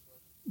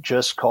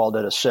just called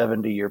it a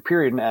 70-year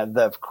period. And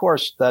of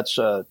course, that's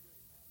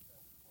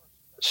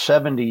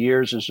 70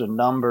 years is a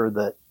number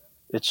that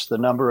it's the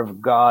number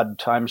of God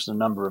times the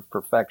number of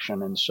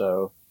perfection. And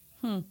so,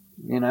 and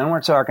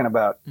we're talking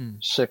about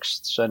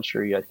 6th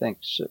century, I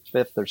think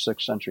 5th or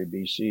 6th century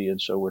BC. And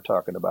so we're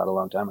talking about a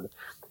long time ago.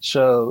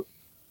 So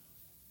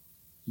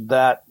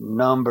that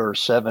number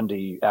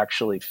 70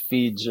 actually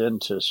feeds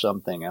into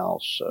something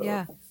else. So.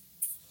 Yeah.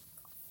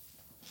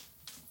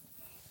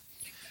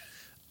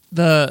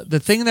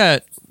 The thing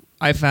that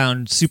I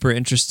found super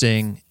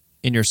interesting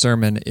in your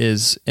sermon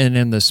is, and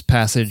in this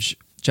passage,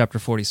 chapter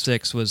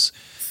 46, was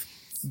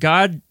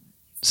God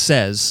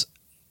says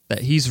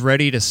that he's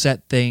ready to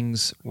set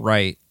things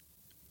right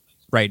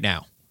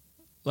now.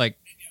 Like,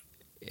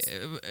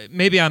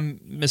 maybe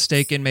I'm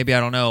mistaken, maybe I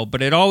don't know,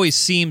 but it always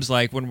seems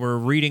like when we're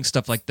reading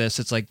stuff like this,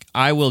 it's like,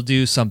 I will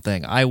do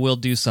something,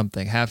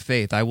 have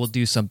faith, I will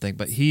do something.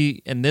 But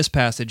in this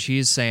passage,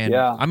 he's saying,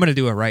 I'm going to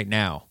do it right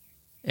now.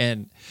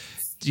 And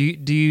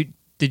did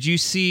you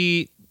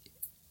see,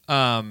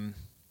 I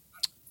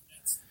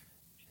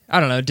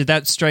don't know, did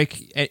that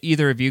strike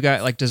either of you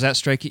guys, does that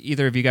strike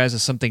either of you guys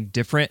as something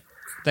different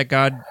that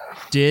God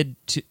did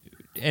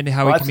and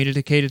how he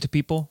communicated to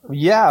people?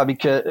 Yeah,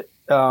 because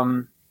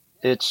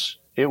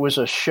it was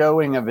a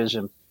showing of his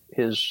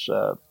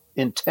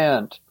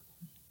intent.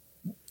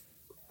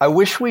 I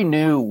wish we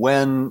knew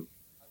when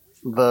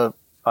the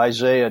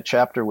Isaiah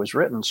chapter was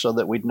written so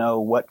that we'd know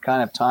what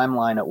kind of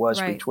timeline it was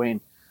Right.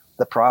 between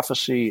the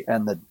prophecy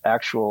and the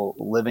actual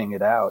living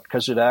it out,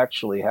 because it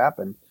actually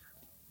happened.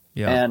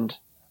 Yeah. And,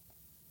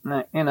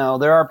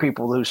 there are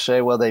people who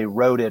say, well, they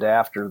wrote it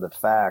after the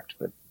fact,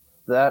 but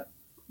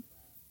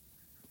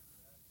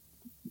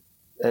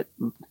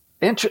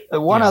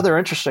one other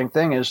interesting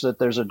thing is that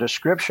there's a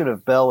description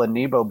of Bel and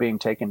Nebo being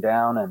taken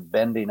down and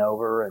bending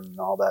over and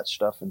all that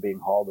stuff and being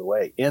hauled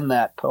away in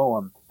that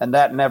poem, and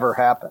that never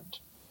happened.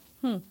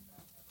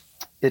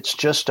 It's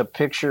just a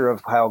picture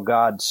of how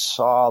God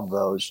saw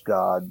those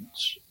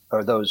gods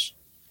or those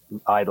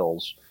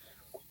idols.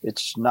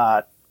 It's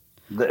not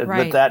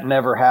but that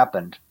never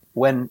happened.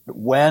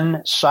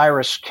 When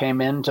Cyrus came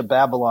into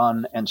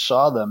Babylon and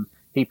saw them,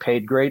 he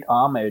paid great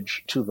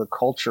homage to the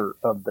culture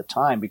of the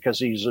time because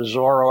he's a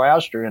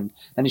Zoroastrian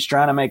and he's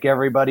trying to make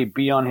everybody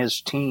be on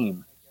his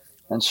team.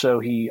 And so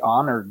he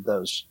honored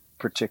those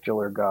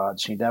particular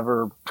gods. He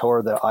never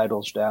tore the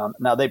idols down.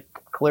 Now, they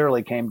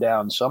clearly came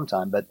down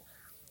sometime, but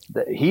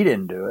he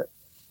didn't do it.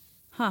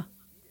 Huh.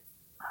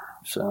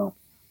 So.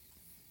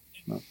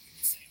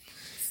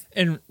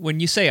 And when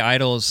you say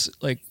idols,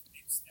 like,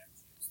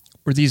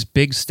 were these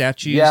big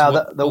statues?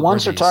 Yeah, the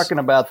ones they're talking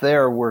about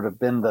there would have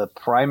been the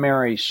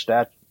primary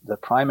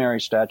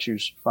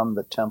statues from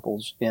the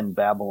temples in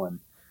Babylon.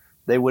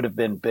 They would have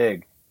been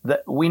big.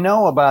 We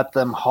know about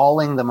them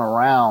hauling them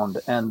around,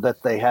 and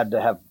that they had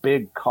to have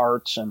big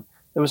carts, and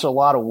there was a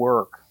lot of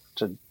work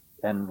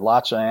and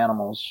lots of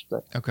animals.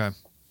 Okay.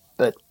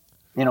 But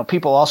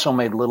people also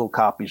made little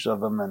copies of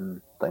them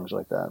and things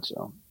like that.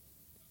 So.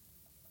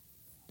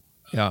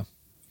 Yeah.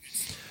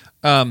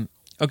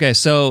 Okay,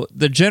 so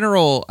the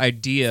general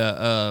idea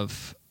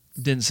of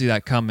didn't see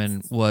that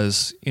coming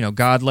was,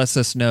 God lets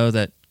us know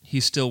that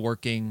he's still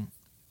working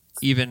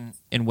even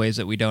in ways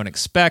that we don't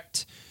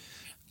expect.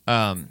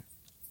 And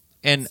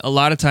a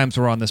lot of times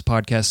we're on this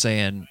podcast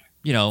saying,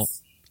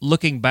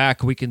 looking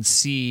back, we can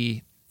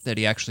see that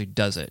he actually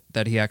does it,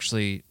 that he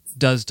actually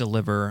does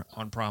deliver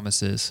on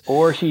promises.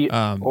 Or he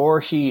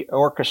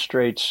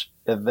orchestrates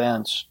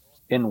events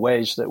in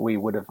ways that we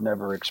would have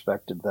never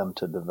expected them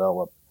to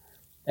develop.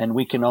 And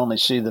we can only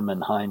see them in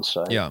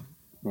hindsight. Yeah.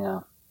 Yeah.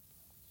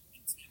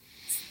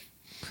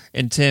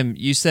 And Tim,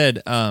 you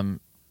said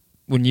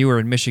when you were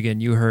in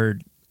Michigan, you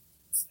heard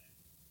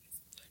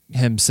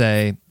him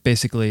say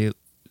basically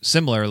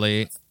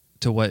similarly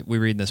to what we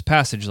read in this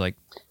passage, like,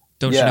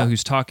 don't you know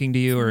who's talking to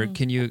you? Or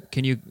can you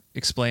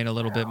explain a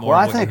little bit more? Well,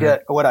 I think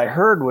what I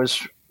heard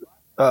was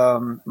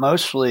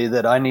mostly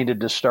that I needed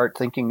to start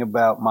thinking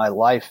about my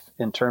life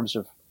in terms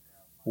of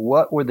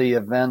what were the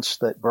events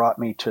that brought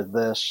me to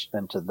this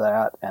and to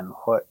that,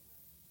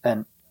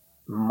 and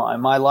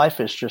my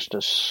life is just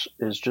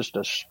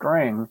a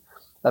string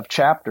of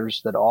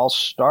chapters that all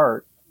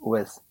start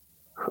with,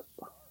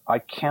 I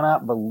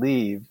cannot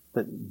believe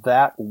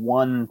that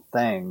one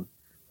thing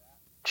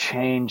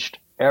changed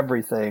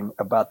everything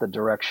about the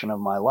direction of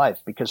my life,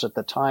 because at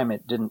the time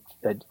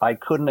I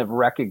couldn't have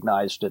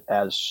recognized it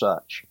as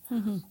such.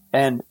 Mm-hmm.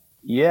 And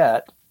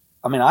yet,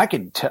 I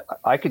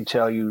could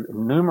tell you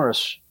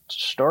numerous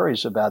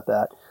stories about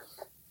that,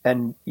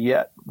 and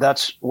yet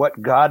that's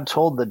what God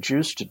told the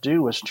Jews to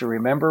do, was to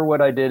remember what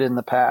I did in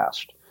the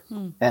past.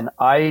 And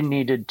I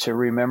needed to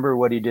remember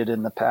what he did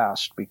in the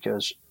past,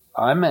 because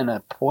I'm in a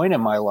point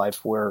in my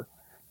life where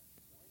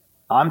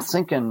I'm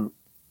thinking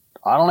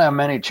I don't have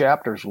many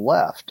chapters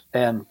left,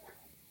 and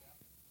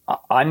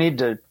I need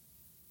to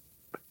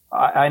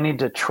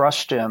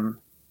trust him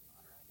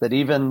that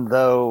even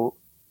though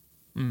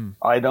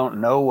I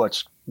don't know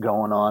what's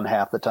going on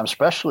half the time,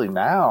 especially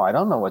now, I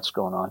don't know what's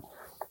going on,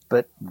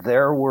 but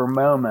there were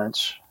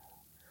moments,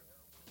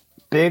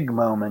 big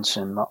moments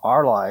in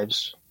our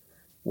lives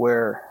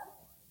where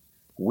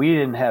we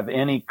didn't have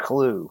any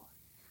clue,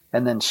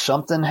 and then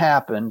something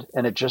happened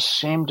and it just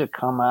seemed to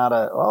come out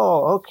of,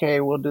 oh, okay,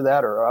 we'll do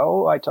that, or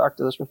oh, I talked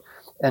to this one,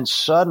 and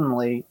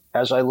suddenly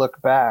as I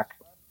look back,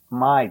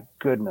 my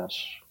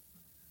goodness,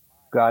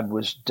 God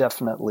was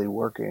definitely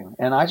working,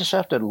 and I just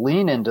have to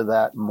lean into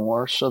that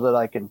more so that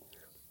I can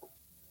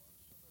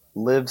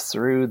live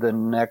through the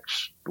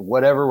next,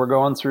 whatever we're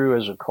going through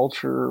as a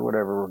culture,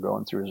 whatever we're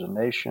going through as a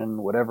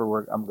nation,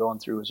 whatever I'm going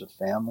through as a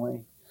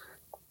family,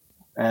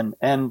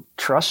 and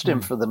trust him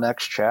for the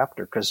next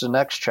chapter, because the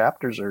next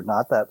chapters are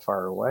not that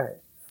far away.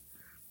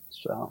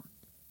 So.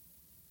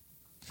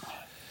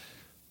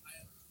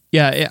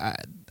 Yeah,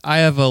 I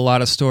have a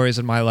lot of stories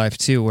in my life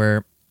too,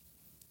 where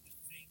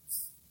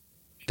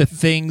the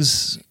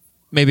things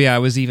maybe I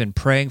was even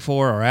praying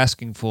for or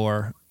asking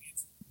for,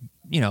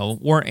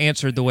 weren't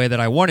answered the way that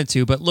I wanted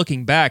to. But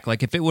looking back,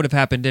 like, if it would have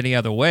happened any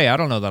other way, I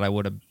don't know that I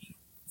would have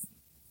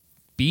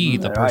be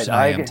the person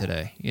I am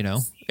today.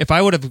 If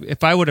I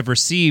would have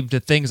received the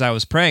things I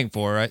was praying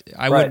for,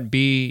 I wouldn't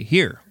be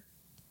here.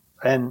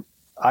 And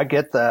I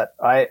get that.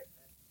 I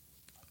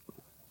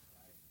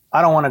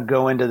don't want to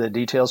go into the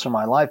details of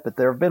my life, but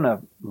there have been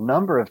a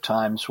number of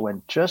times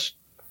when just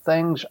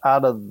things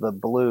out of the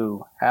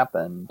blue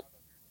happened,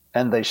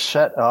 and they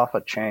set off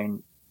a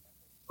chain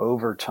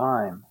over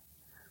time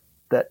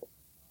that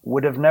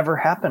would have never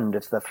happened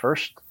if the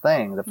first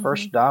thing, the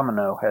first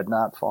domino had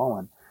not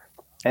fallen.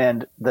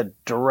 And the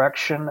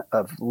direction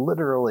of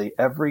literally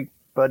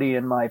everybody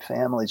in my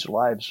family's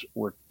lives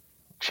were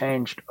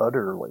changed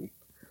utterly.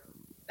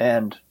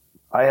 And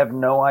I have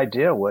no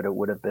idea what it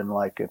would have been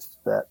like if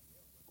that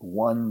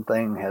one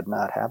thing had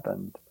not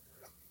happened.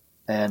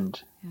 And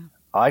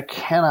I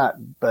cannot,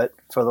 but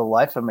for the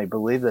life of me,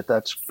 believe that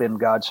that's been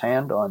God's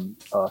hand on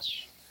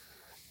us.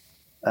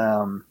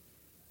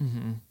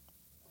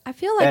 I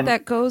feel like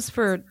that goes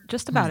for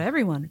just about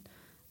everyone.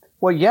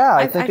 Well, yeah,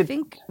 I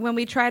think when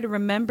we try to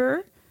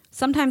remember,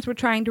 sometimes we're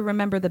trying to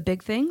remember the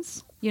big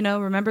things. You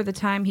know, remember the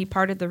time he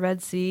parted the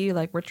Red Sea.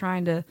 Like, we're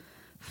trying to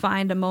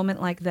find a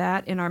moment like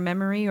that in our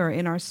memory or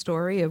in our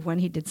story of when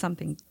he did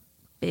something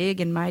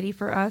big and mighty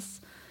for us.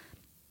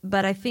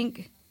 But I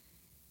think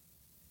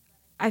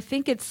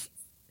it's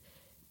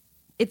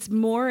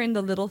more in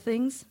the little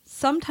things.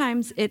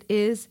 Sometimes it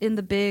is in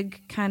the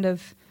big kind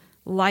of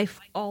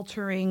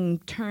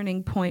life-altering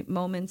turning point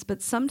moments,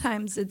 but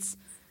sometimes it's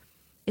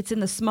in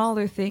the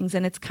smaller things,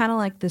 and it's kind of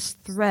like this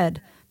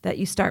thread that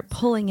you start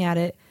pulling at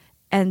it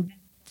and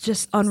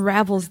just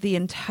unravels the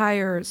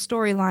entire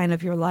storyline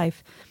of your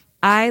life.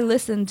 I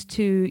listened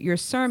to your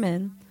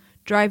sermon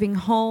driving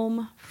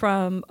home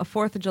from a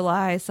 4th of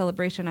July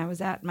celebration. I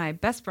was at my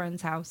best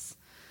friend's house,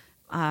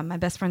 my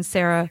best friend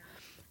Sarah.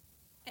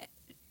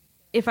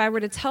 If I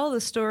were to tell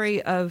the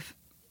story of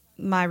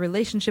my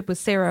relationship with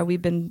Sarah,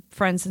 we've been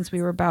friends since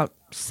we were about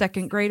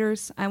second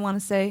graders, I want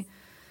to say.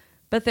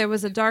 But there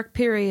was a dark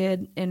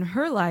period in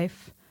her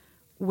life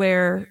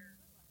where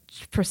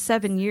for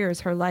 7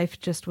 years her life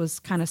just was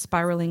kind of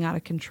spiraling out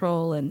of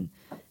control and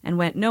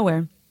went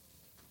nowhere.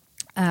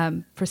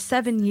 For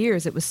 7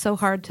 years, it was so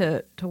hard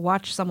to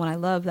watch someone I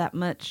love that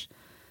much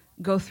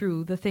go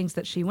through the things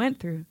that she went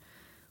through.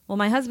 Well,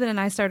 my husband and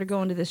I started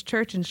going to this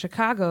church in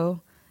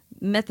Chicago,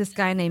 met this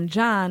guy named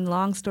John.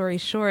 Long story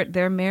short,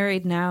 they're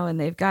married now and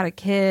they've got a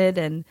kid.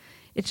 And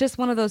it's just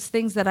one of those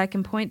things that I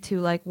can point to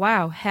like,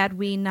 wow, had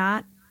we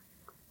not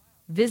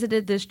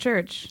visited this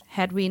church,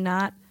 had we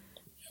not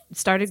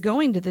started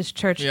going to this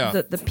church,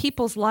 the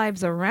people's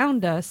lives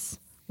around us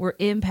were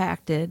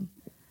impacted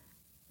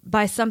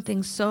by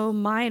something so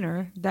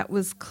minor that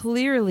was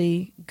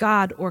clearly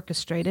God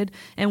orchestrated.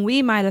 And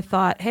we might have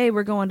thought, hey,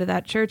 we're going to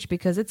that church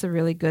because it's a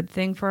really good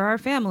thing for our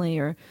family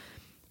or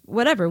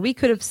whatever. We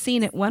could have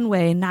seen it one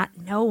way, not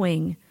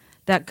knowing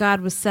that God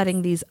was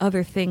setting these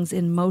other things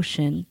in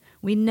motion.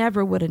 We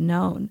never would have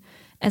known.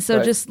 And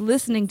so just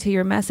listening to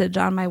your message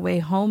on my way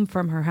home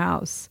from her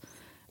house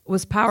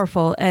was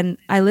powerful. And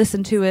I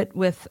listened to it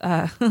with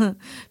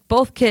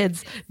both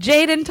kids.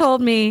 Jaden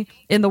told me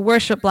in the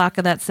worship block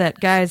of that set,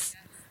 guys,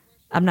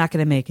 I'm not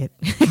going to make it.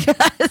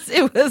 Because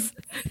it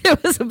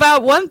was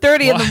about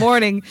 1:30 in the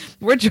morning.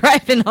 We're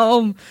driving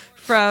home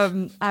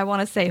from, I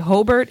want to say,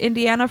 Hobart,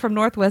 Indiana, from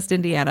Northwest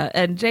Indiana.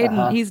 And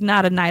Jaden, he's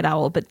not a night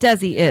owl, but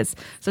Desi is.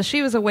 So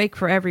she was awake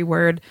for every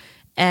word.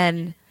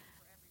 And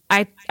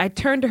I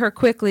turned to her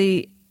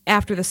quickly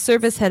after the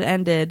service had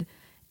ended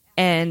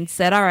and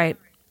said, all right,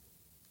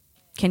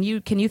 can you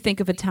think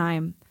of a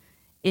time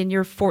in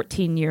your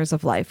 14 years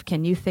of life?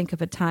 Can you think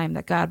of a time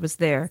that God was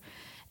there?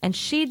 And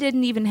she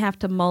didn't even have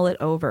to mull it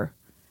over.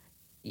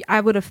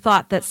 I would have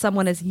thought that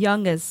someone as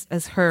young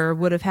as her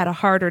would have had a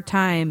harder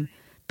time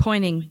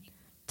pointing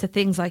to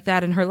things like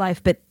that in her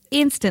life. But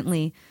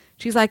instantly,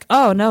 she's like,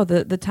 oh, no,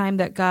 the time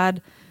that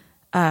God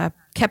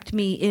kept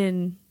me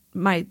in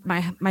my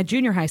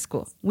junior high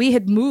school. We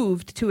had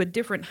moved to a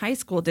different high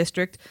school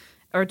district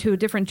or to a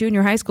different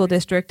junior high school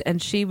district, and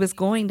she was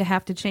going to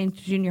have to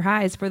change junior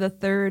highs for the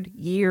 3rd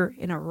year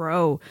in a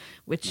row,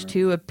 which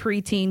to a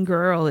preteen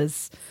girl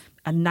is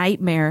a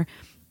nightmare.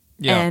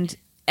 Yeah. And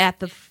at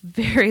the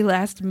very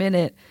last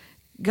minute,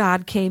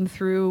 God came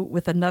through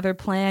with another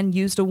plan,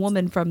 used a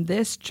woman from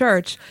this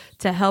church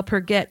to help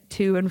her get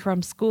to and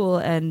from school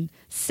and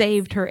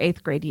saved her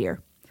 8th grade year.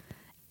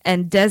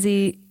 And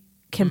Desi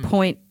can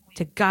point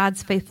to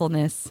God's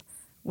faithfulness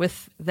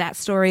with that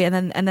story.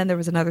 And then there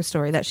was another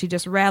story that she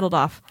just rattled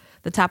off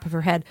the top of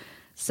her head.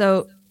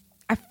 So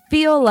I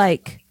feel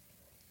like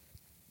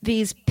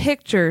these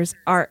pictures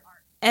are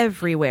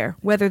everywhere,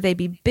 whether they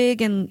be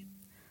big and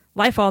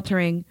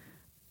life-altering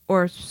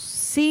or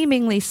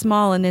seemingly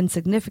small and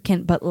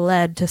insignificant, but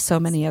led to so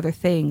many other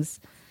things.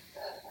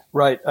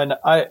 Right. And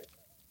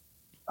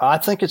I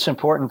think it's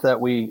important that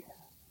we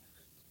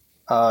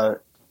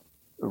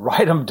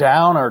write them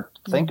down or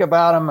think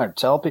about them or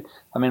tell people.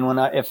 I mean,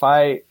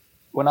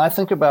 when I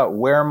think about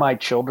where my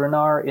children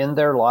are in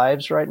their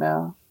lives right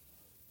now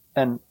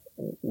and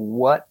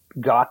what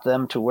got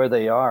them to where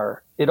they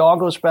are, it all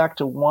goes back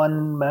to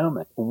one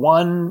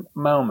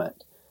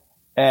moment.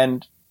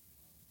 And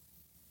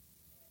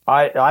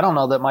I don't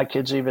know that my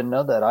kids even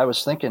know that. I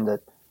was thinking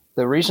that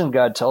the reason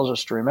God tells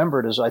us to remember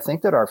it is I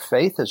think that our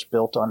faith is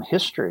built on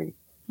history.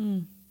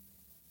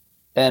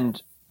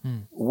 And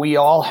we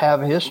all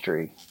have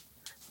history.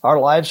 Our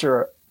lives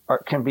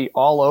can be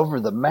all over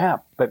the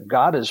map, but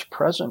God is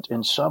present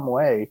in some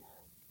way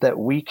that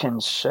we can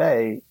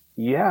say,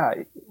 yeah,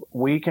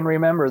 we can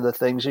remember the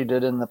things he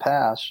did in the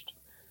past.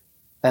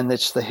 And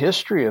it's the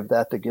history of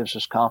that gives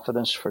us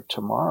confidence for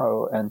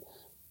tomorrow. And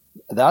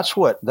that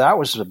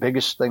was the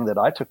biggest thing that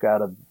I took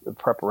out of the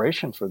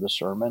preparation for the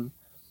sermon.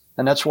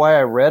 And that's why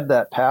I read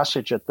that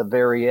passage at the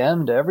very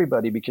end to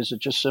everybody, because it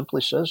just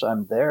simply says,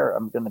 I'm there.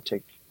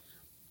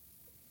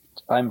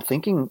 I'm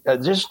thinking,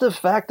 just the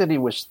fact that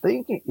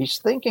he's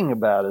thinking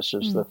about us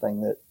is the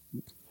thing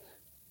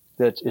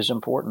that is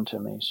important to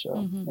me. So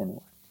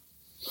anyway.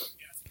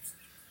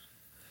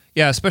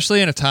 Yeah,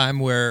 especially in a time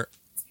where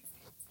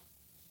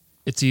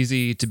it's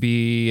easy to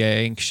be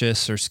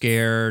anxious or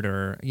scared,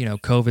 or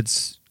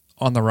COVID's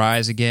on the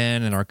rise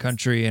again in our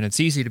country, and it's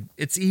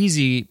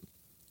easy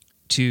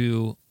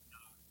to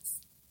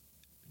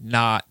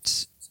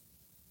not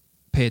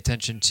pay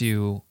attention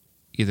to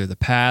either the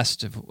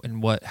past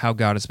and how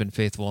God has been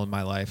faithful in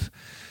my life,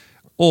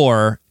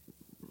 or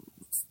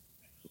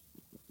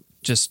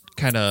just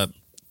kind of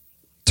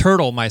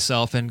turtle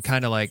myself and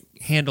kind of like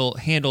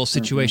handle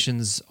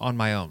situations on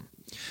my own.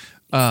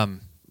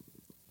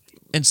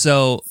 And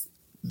so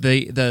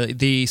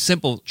the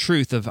simple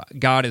truth of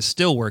God is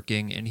still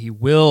working, and He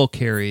will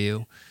carry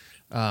you.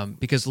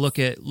 Because look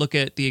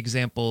at the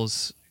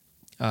examples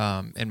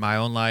in my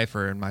own life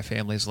or in my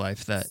family's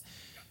life that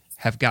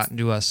have gotten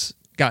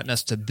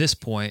us to this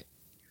point.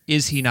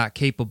 Is He not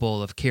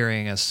capable of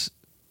carrying us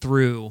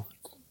through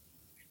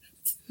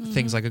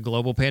things like a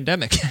global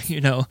pandemic?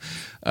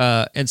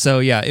 And so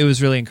it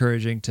was really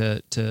encouraging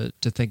to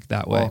think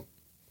that way.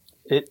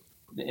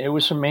 It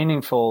was a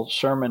meaningful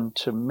sermon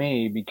to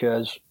me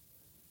because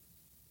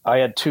I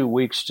had 2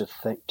 weeks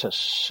to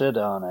sit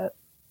on it,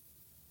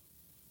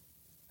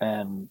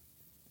 and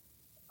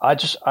I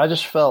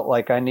just felt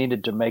like I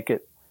needed to make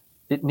it.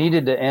 It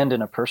needed to end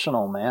in a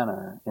personal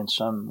manner in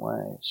some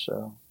way.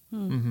 So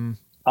I'm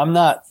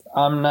not.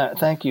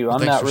 Thank you.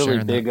 I'm not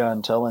really big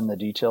on telling the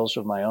details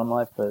of my own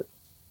life, but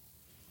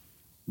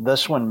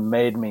this one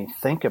made me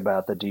think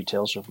about the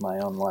details of my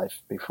own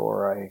life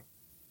before I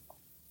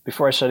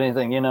said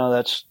anything.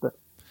 That's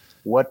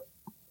what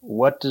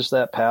does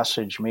that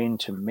passage mean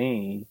to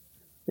me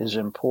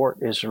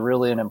is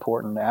really an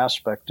important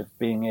aspect of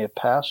being a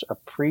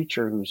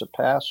preacher who's a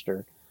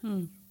pastor.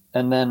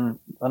 And then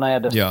when I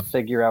had to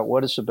figure out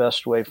what is the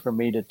best way for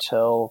me to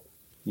tell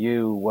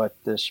you what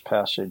this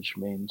passage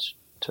means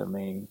to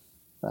me,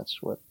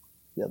 that's what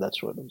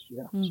it is.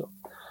 Yeah. So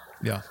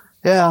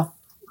yeah.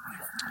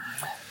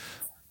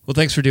 Well,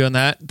 thanks for doing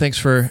that. Thanks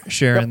for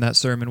sharing that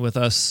sermon with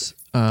us.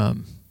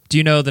 Do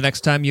you know the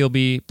next time you'll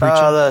be preaching?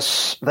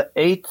 The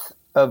 8th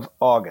of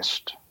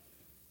August,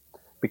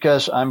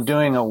 because I'm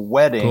doing a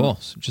wedding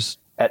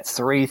at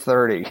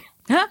 3:30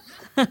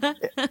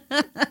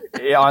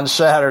 on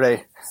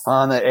Saturday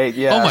on the 8th.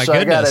 Yeah. Oh my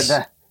goodness.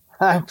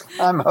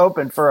 I'm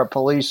hoping for a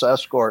police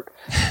escort.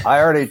 I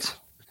already.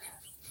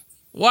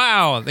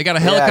 Wow, they got a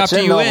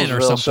helicopter you in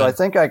or something. So I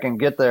think I can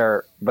get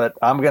there, but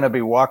I'm going to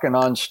be walking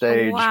on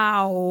stage.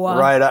 Wow.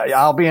 Right.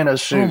 I'll be in a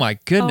suit. Oh my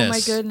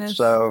goodness.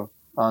 So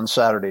on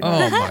Saturday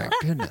night. Oh my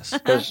goodness.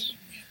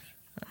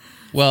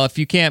 Well, if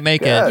you can't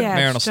make it,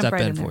 Maron will step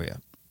in for you.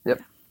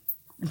 Yep.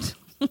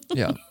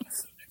 Yeah.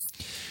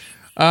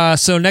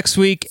 So next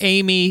week,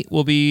 Amy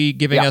will be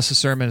giving us a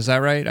sermon. Is that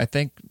right? I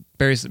think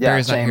Barry's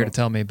not here to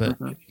tell me, but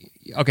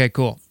okay,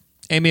 cool.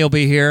 Amy will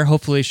be here.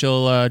 Hopefully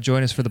she'll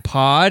join us for the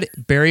pod.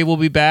 Barry will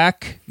be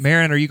back.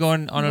 Maron, are you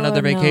going on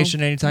another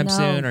vacation anytime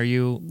soon? Are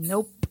you?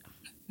 Nope.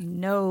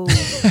 No.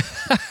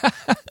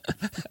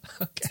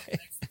 Okay.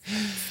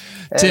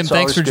 Tim,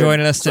 thanks for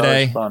joining us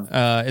today.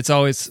 It's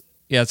always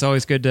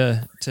good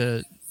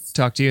to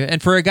talk to you.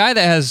 And for a guy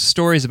that has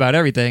stories about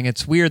everything,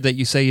 it's weird that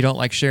you say you don't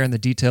like sharing the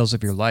details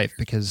of your life,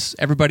 because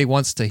everybody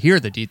wants to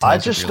hear the details. I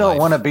just don't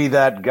want to be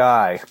that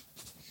guy.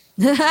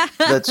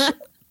 That's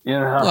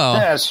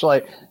it's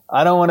like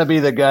I don't want to be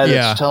the guy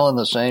that's telling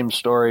the same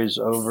stories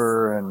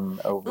over and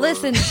over.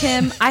 Listen,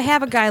 Tim, I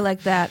have a guy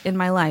like that in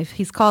my life.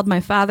 He's called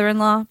my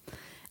father-in-law,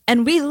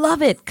 and we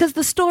love it because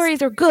the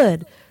stories are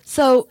good.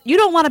 So you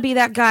don't want to be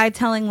that guy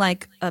telling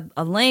like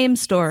a lame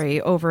story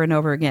over and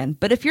over again.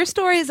 But if your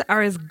stories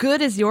are as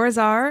good as yours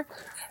are,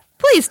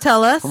 please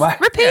tell us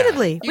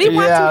repeatedly. We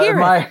want to hear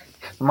it.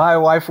 My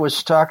wife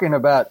was talking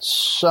about,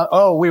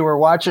 we were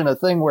watching a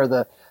thing where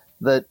the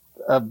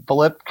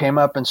blip came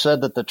up and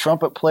said that the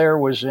trumpet player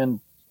was in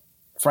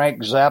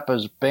Frank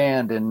Zappa's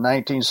band in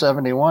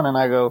 1971. And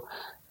I go,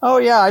 oh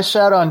yeah, I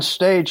sat on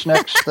stage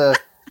next to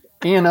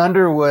Ian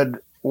Underwood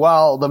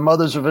while the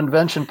Mothers of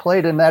Invention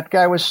played, and that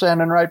guy was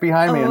standing right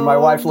behind me. And my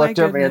wife looked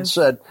at me and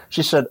said,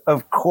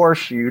 of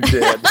course you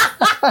did.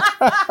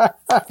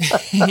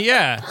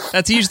 Yeah,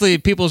 that's usually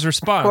people's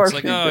response.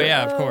 Like, oh,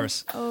 yeah, of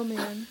course. Oh,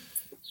 man.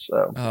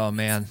 Oh,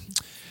 man.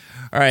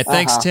 All right,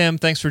 thanks, Tim.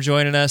 Thanks for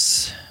joining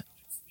us.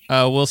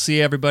 We'll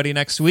see everybody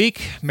next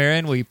week.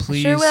 Maron, will you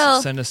please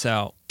send us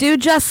out? Do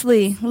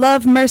justly,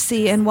 love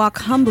mercy, and walk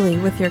humbly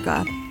with your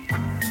God.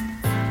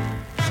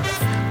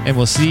 And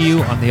we'll see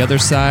you on the other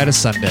side of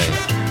Sunday.